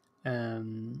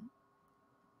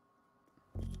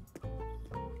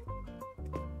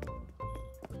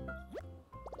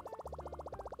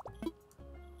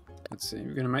 Let's see.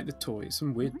 We're gonna make the toy.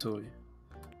 Some weird toy.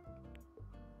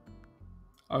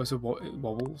 Oh, so what? It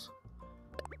wobbles.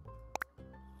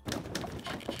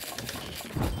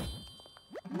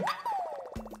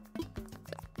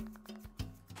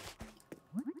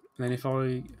 And then if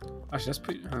I actually let's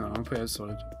put hang on, I'll put it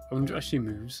outside. I wonder if it actually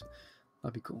moves.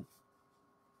 That'd be cool.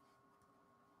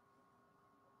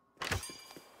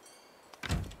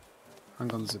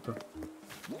 Hang on, zipper.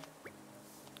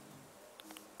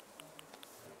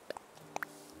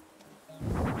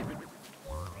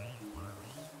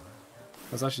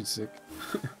 That's actually sick.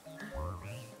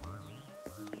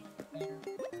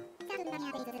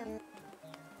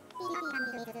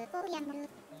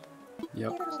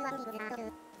 Yep.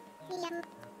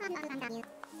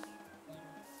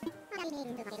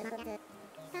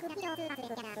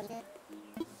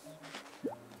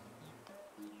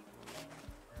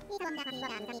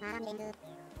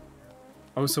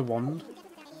 Oh, it's a wand.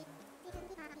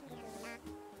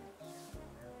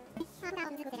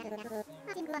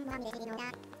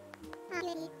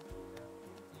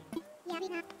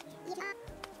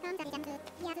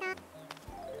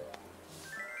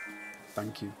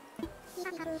 Thank you.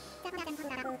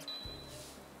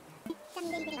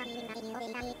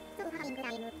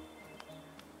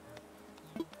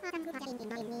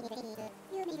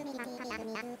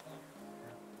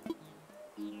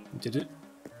 Did it?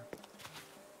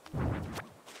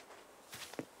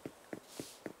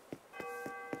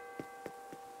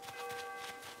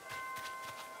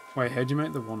 Wait, how'd you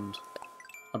make the wand?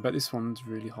 I bet this one's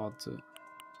really hard to.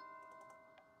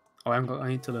 Oh, I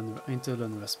need to learn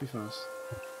the recipe first.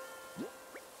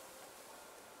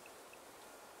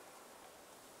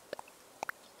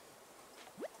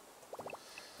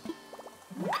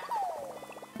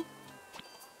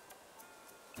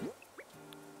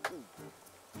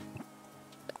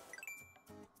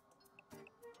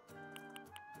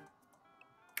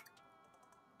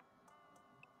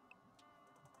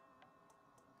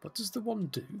 What does the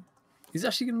wand do? Is it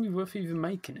actually going to be worth even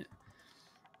making it?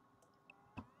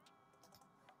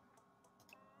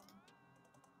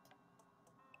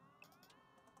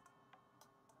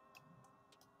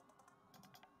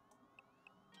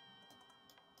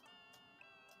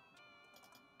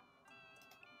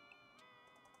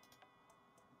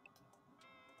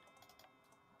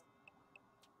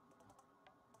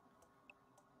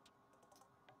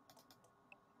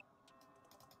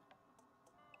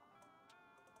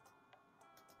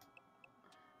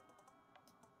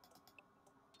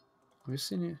 Have you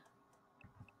seen it?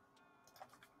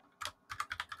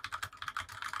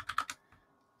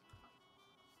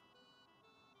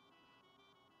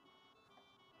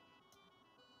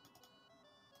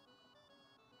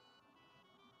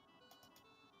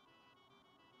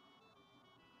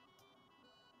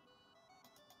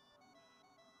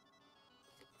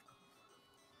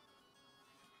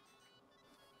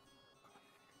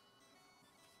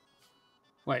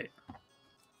 Wait.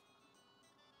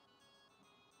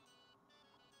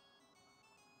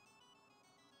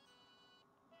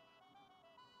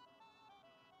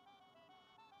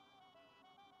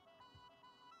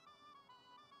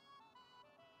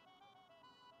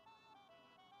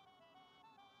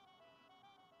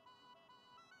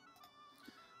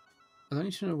 I don't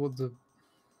need to know what the...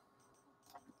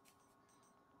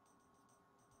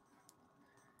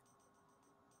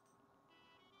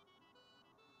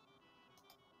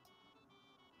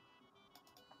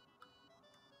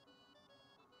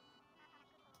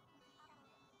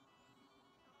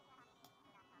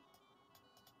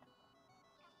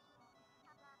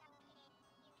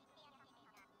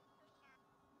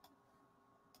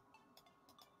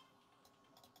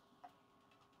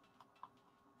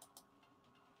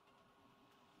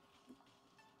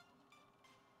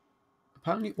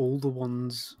 Apparently all the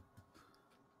ones...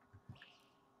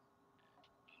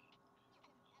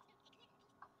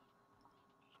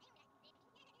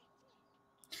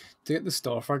 To get the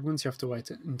star fragments, you have to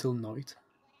wait until night.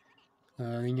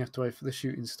 Then you have to wait for the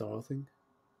shooting star thing.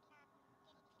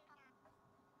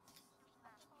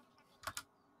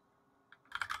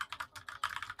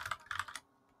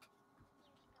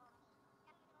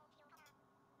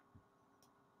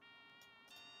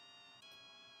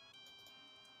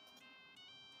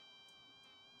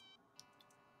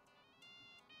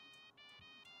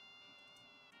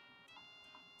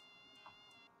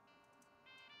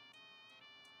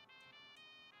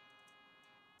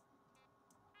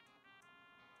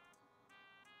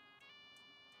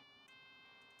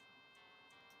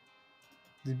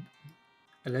 It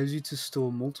allows you to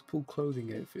store multiple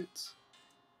clothing outfits.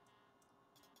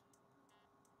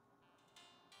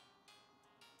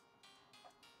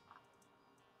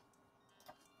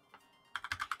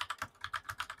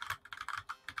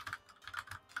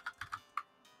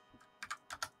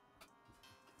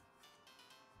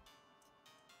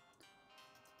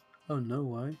 Oh, no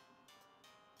way.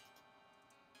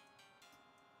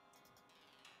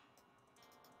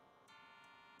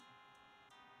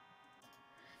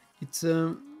 It's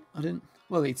I didn't...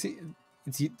 Well, it's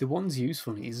the one's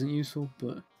useful and it isn't useful,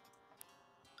 but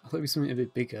I thought it'd be something a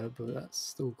bit bigger, but that's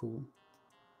still cool.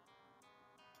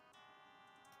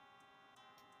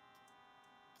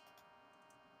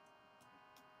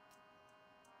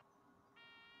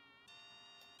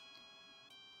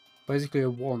 Basically a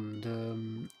wand,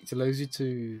 it allows you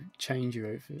to change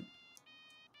your outfit.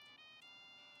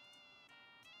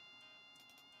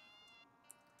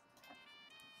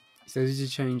 It allows you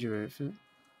to change your outfit.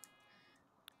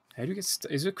 How do you get...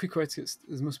 Is there a quick way to get...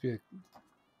 There must be a...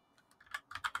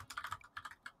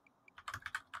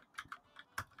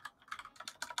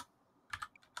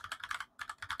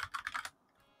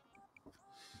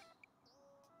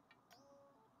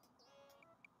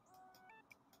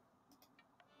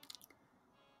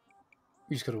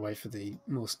 We just gotta wait for the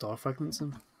more star fragments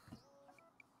then.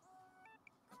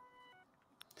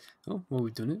 Oh, well,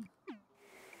 we've done it.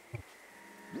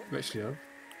 We actually have.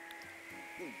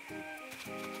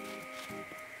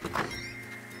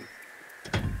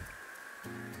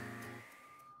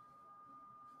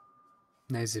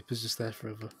 Now Zipper's just there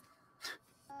forever.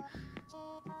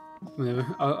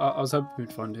 I was hoping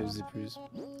we'd find who Zipper is.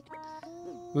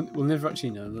 We'll never actually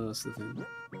know, though, that's the thing.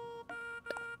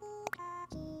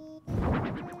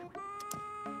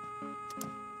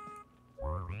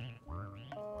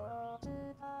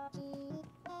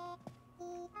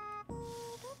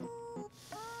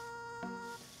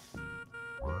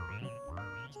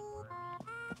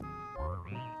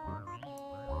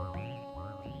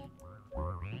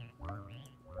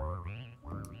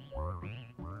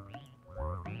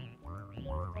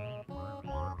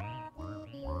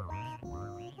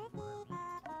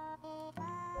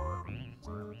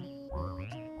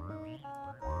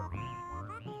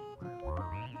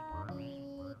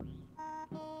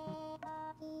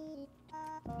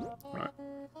 Right.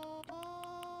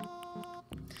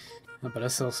 I better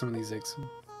sell some of these eggs.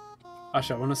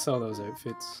 Actually, I want to sell those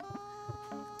outfits.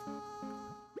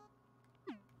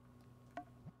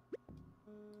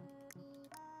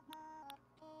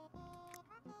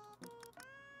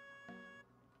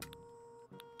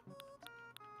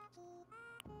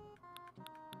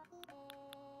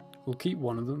 We'll keep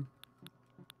one of them.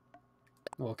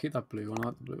 Well, I'll keep that blue one, I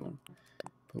like the blue one.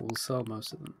 But we'll sell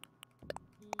most of them.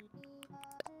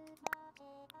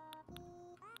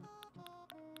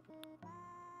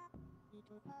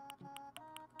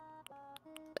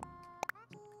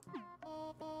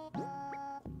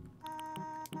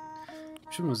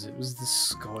 Which one was it? It was the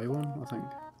sky one, I think.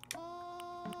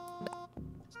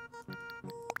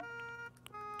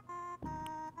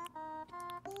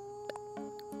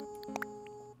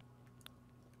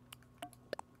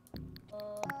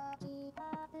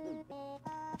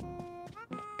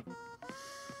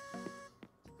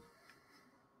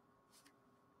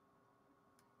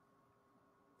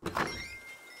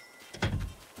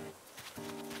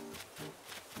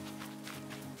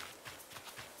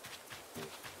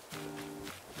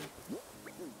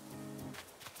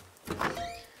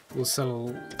 We'll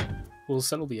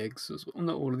sell all the eggs as well.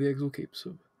 Not all of the eggs, we'll keep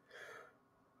some.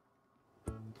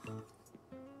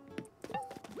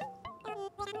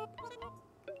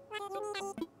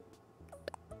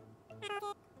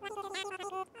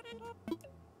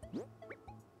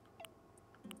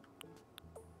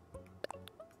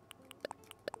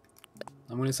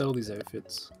 I'm gonna sell these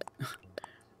outfits. I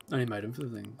only made them for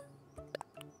the thing.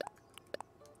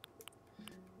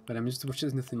 But I'm just which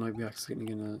is nothing like we're actually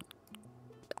gonna.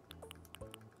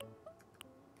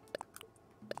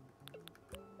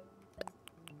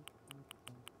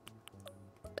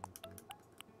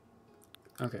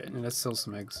 Okay, now let's sell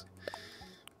some eggs.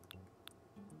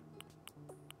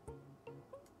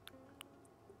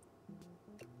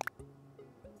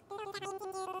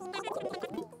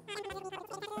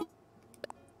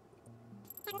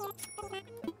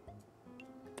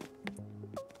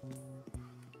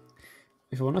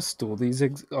 If I want to store these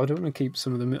eggs, I don't want to keep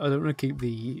some of them. I don't want to keep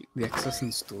the excess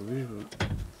in storage.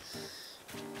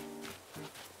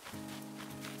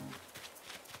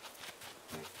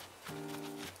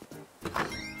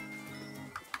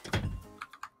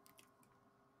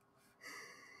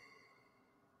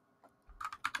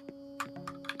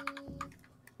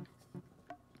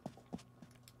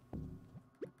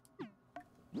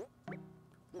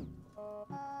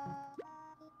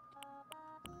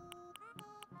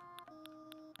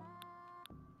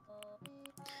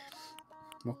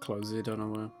 But what clothes I don't know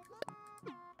where.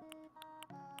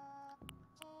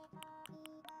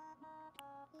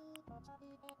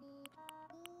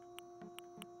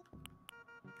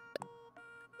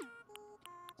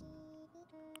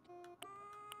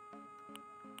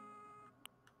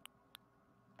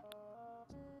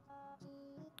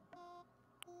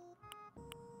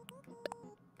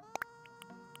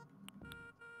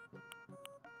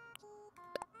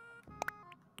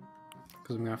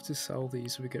 Because I'm gonna have to sell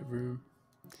these so we get room.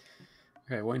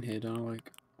 Okay, one here, don't I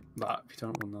like that if you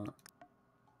don't want that.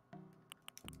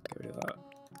 Get rid of that.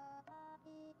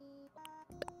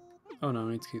 Oh no,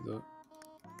 I need to keep that.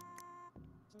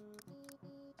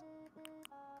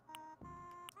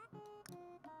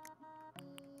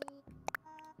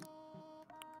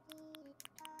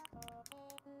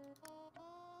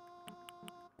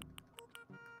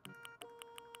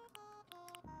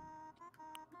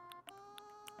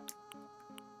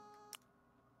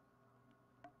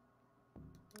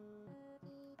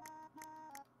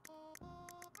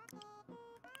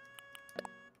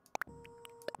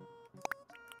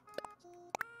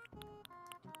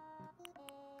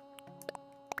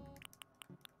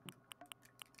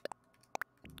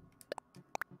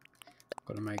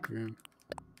 Gotta make room.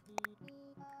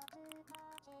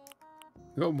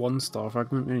 We got 1 star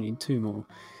fragment. We only need 2 more.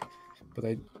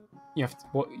 But you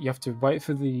have to wait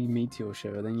for the meteor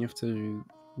shower. Then you have to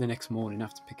the next morning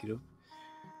have to pick it up.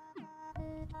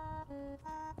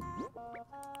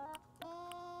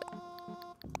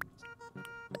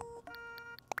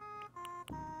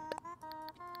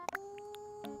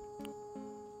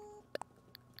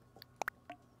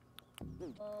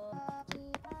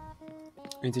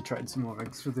 I need to trade some more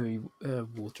eggs for the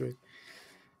water egg.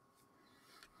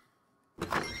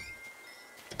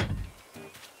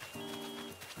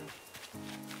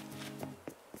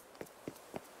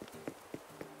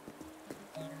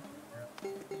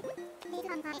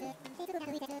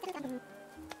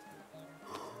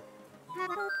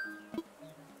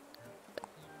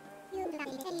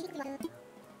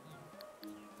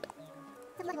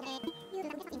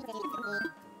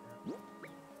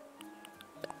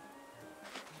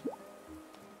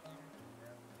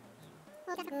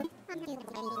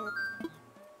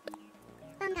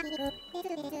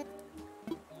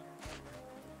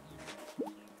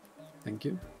 Thank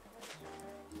you.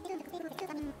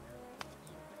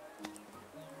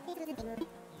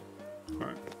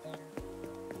 Alright.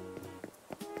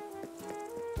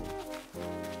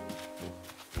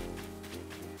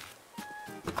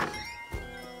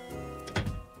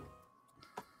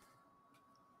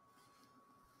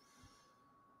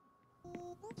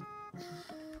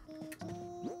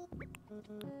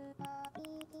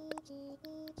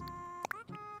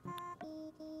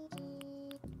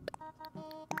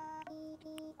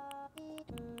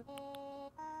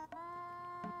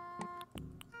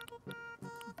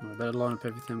 I better line up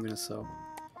everything I'm going to sell.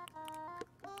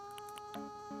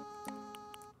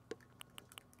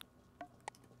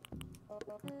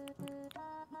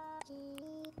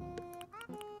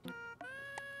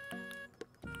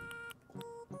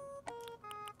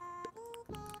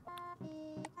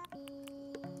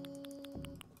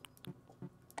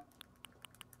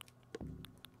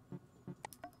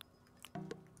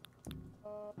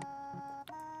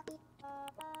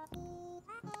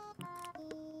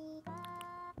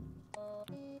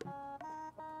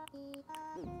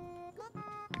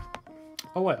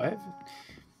 Oh wait, I have.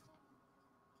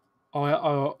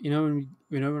 You know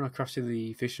when I crafted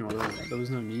the fishing rod, there was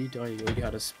no need. I already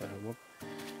had a spare one.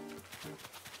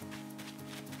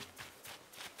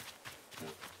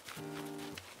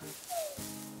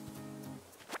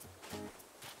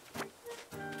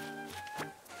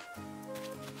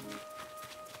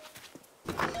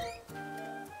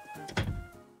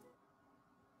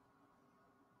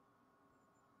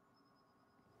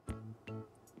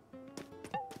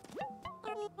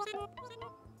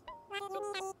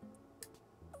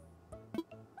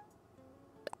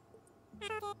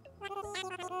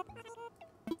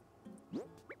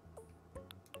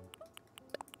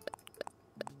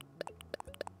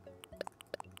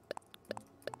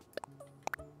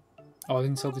 Oh, I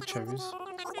didn't sell the cherries.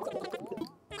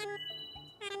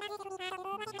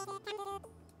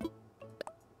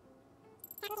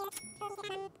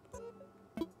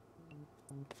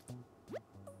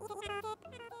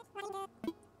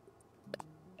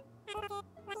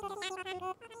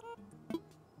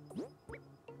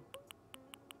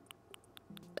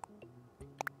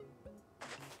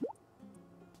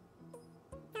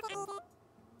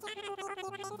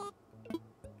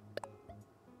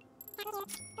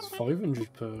 It's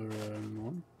 500 per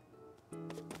one.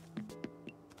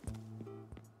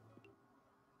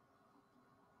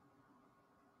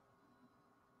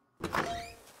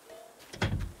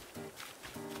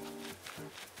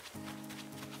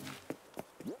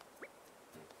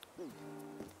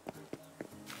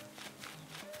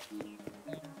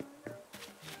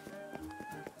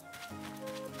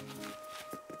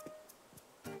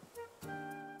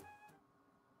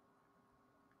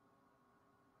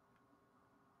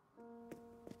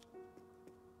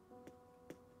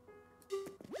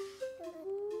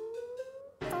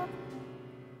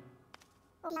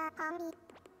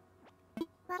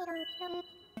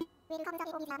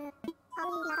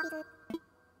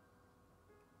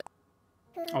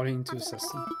 I need to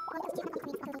assess them.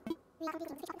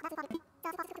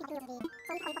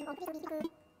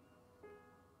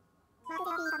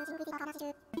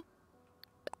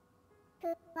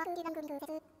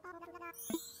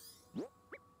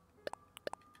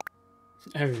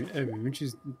 Every image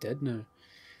is dead now.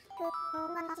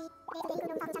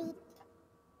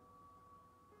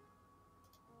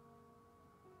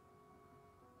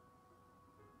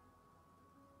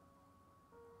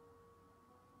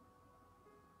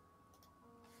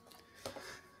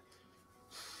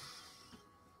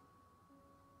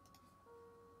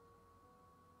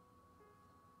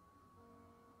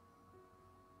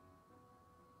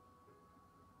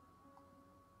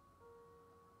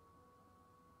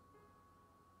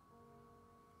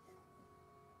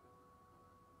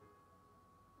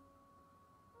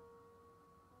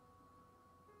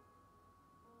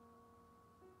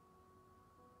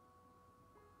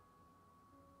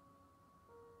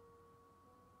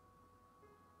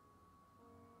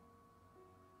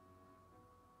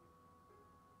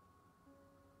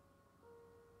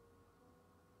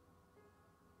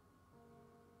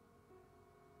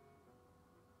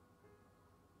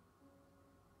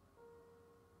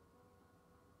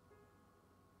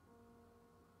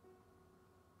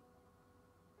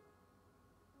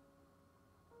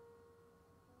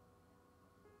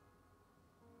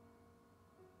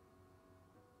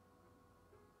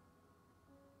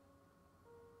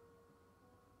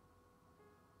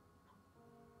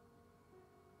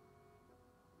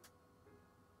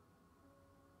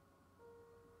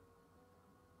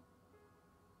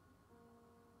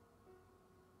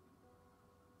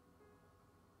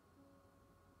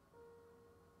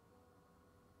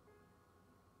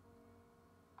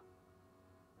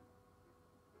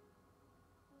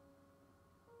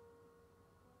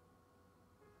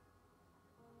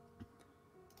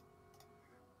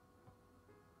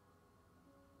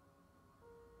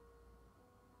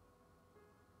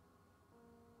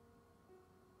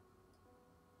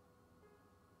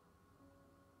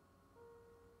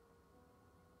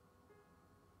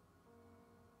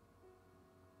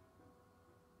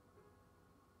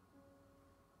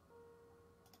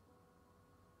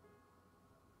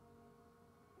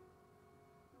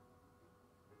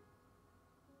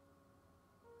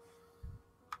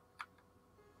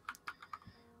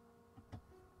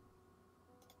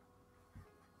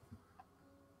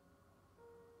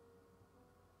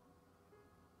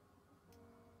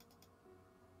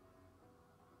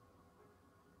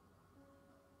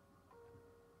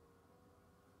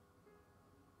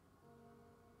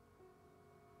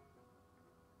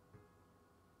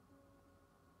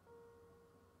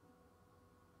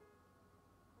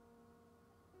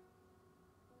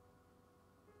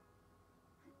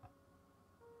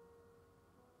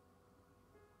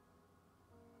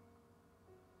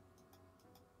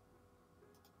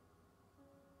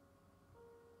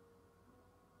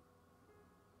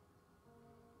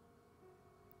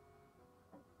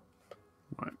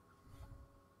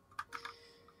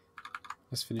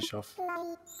 Let's finish off.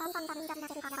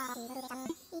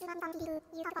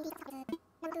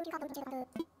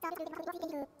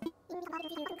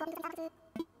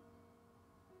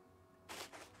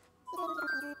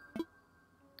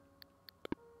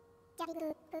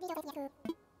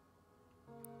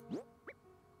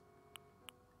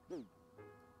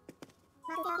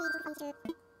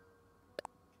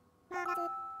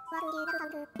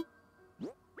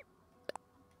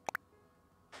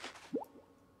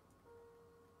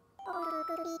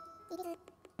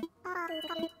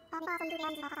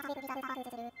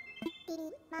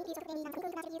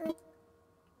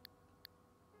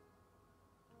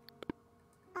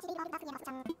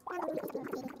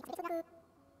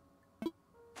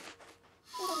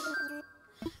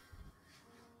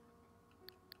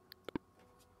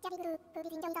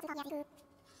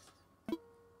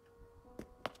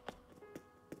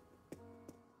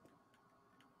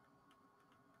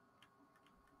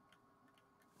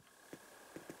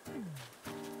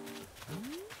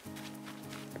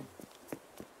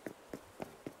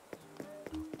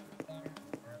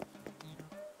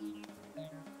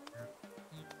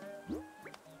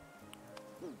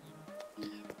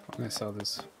 I'm gonna sell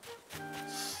this.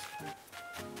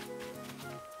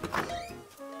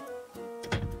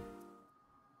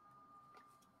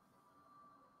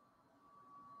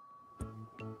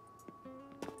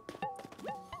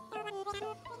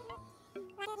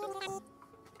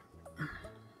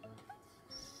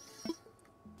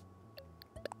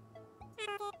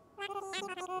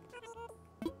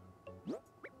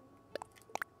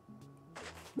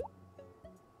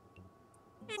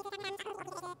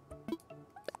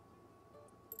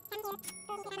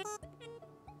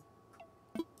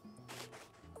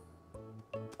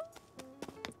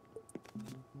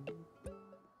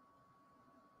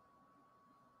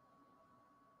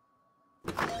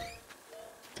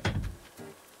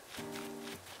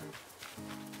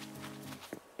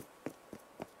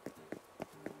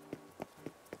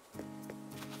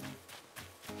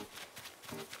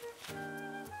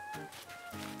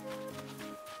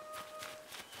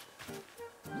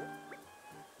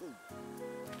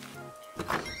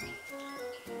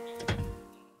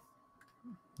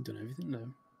 Done everything now.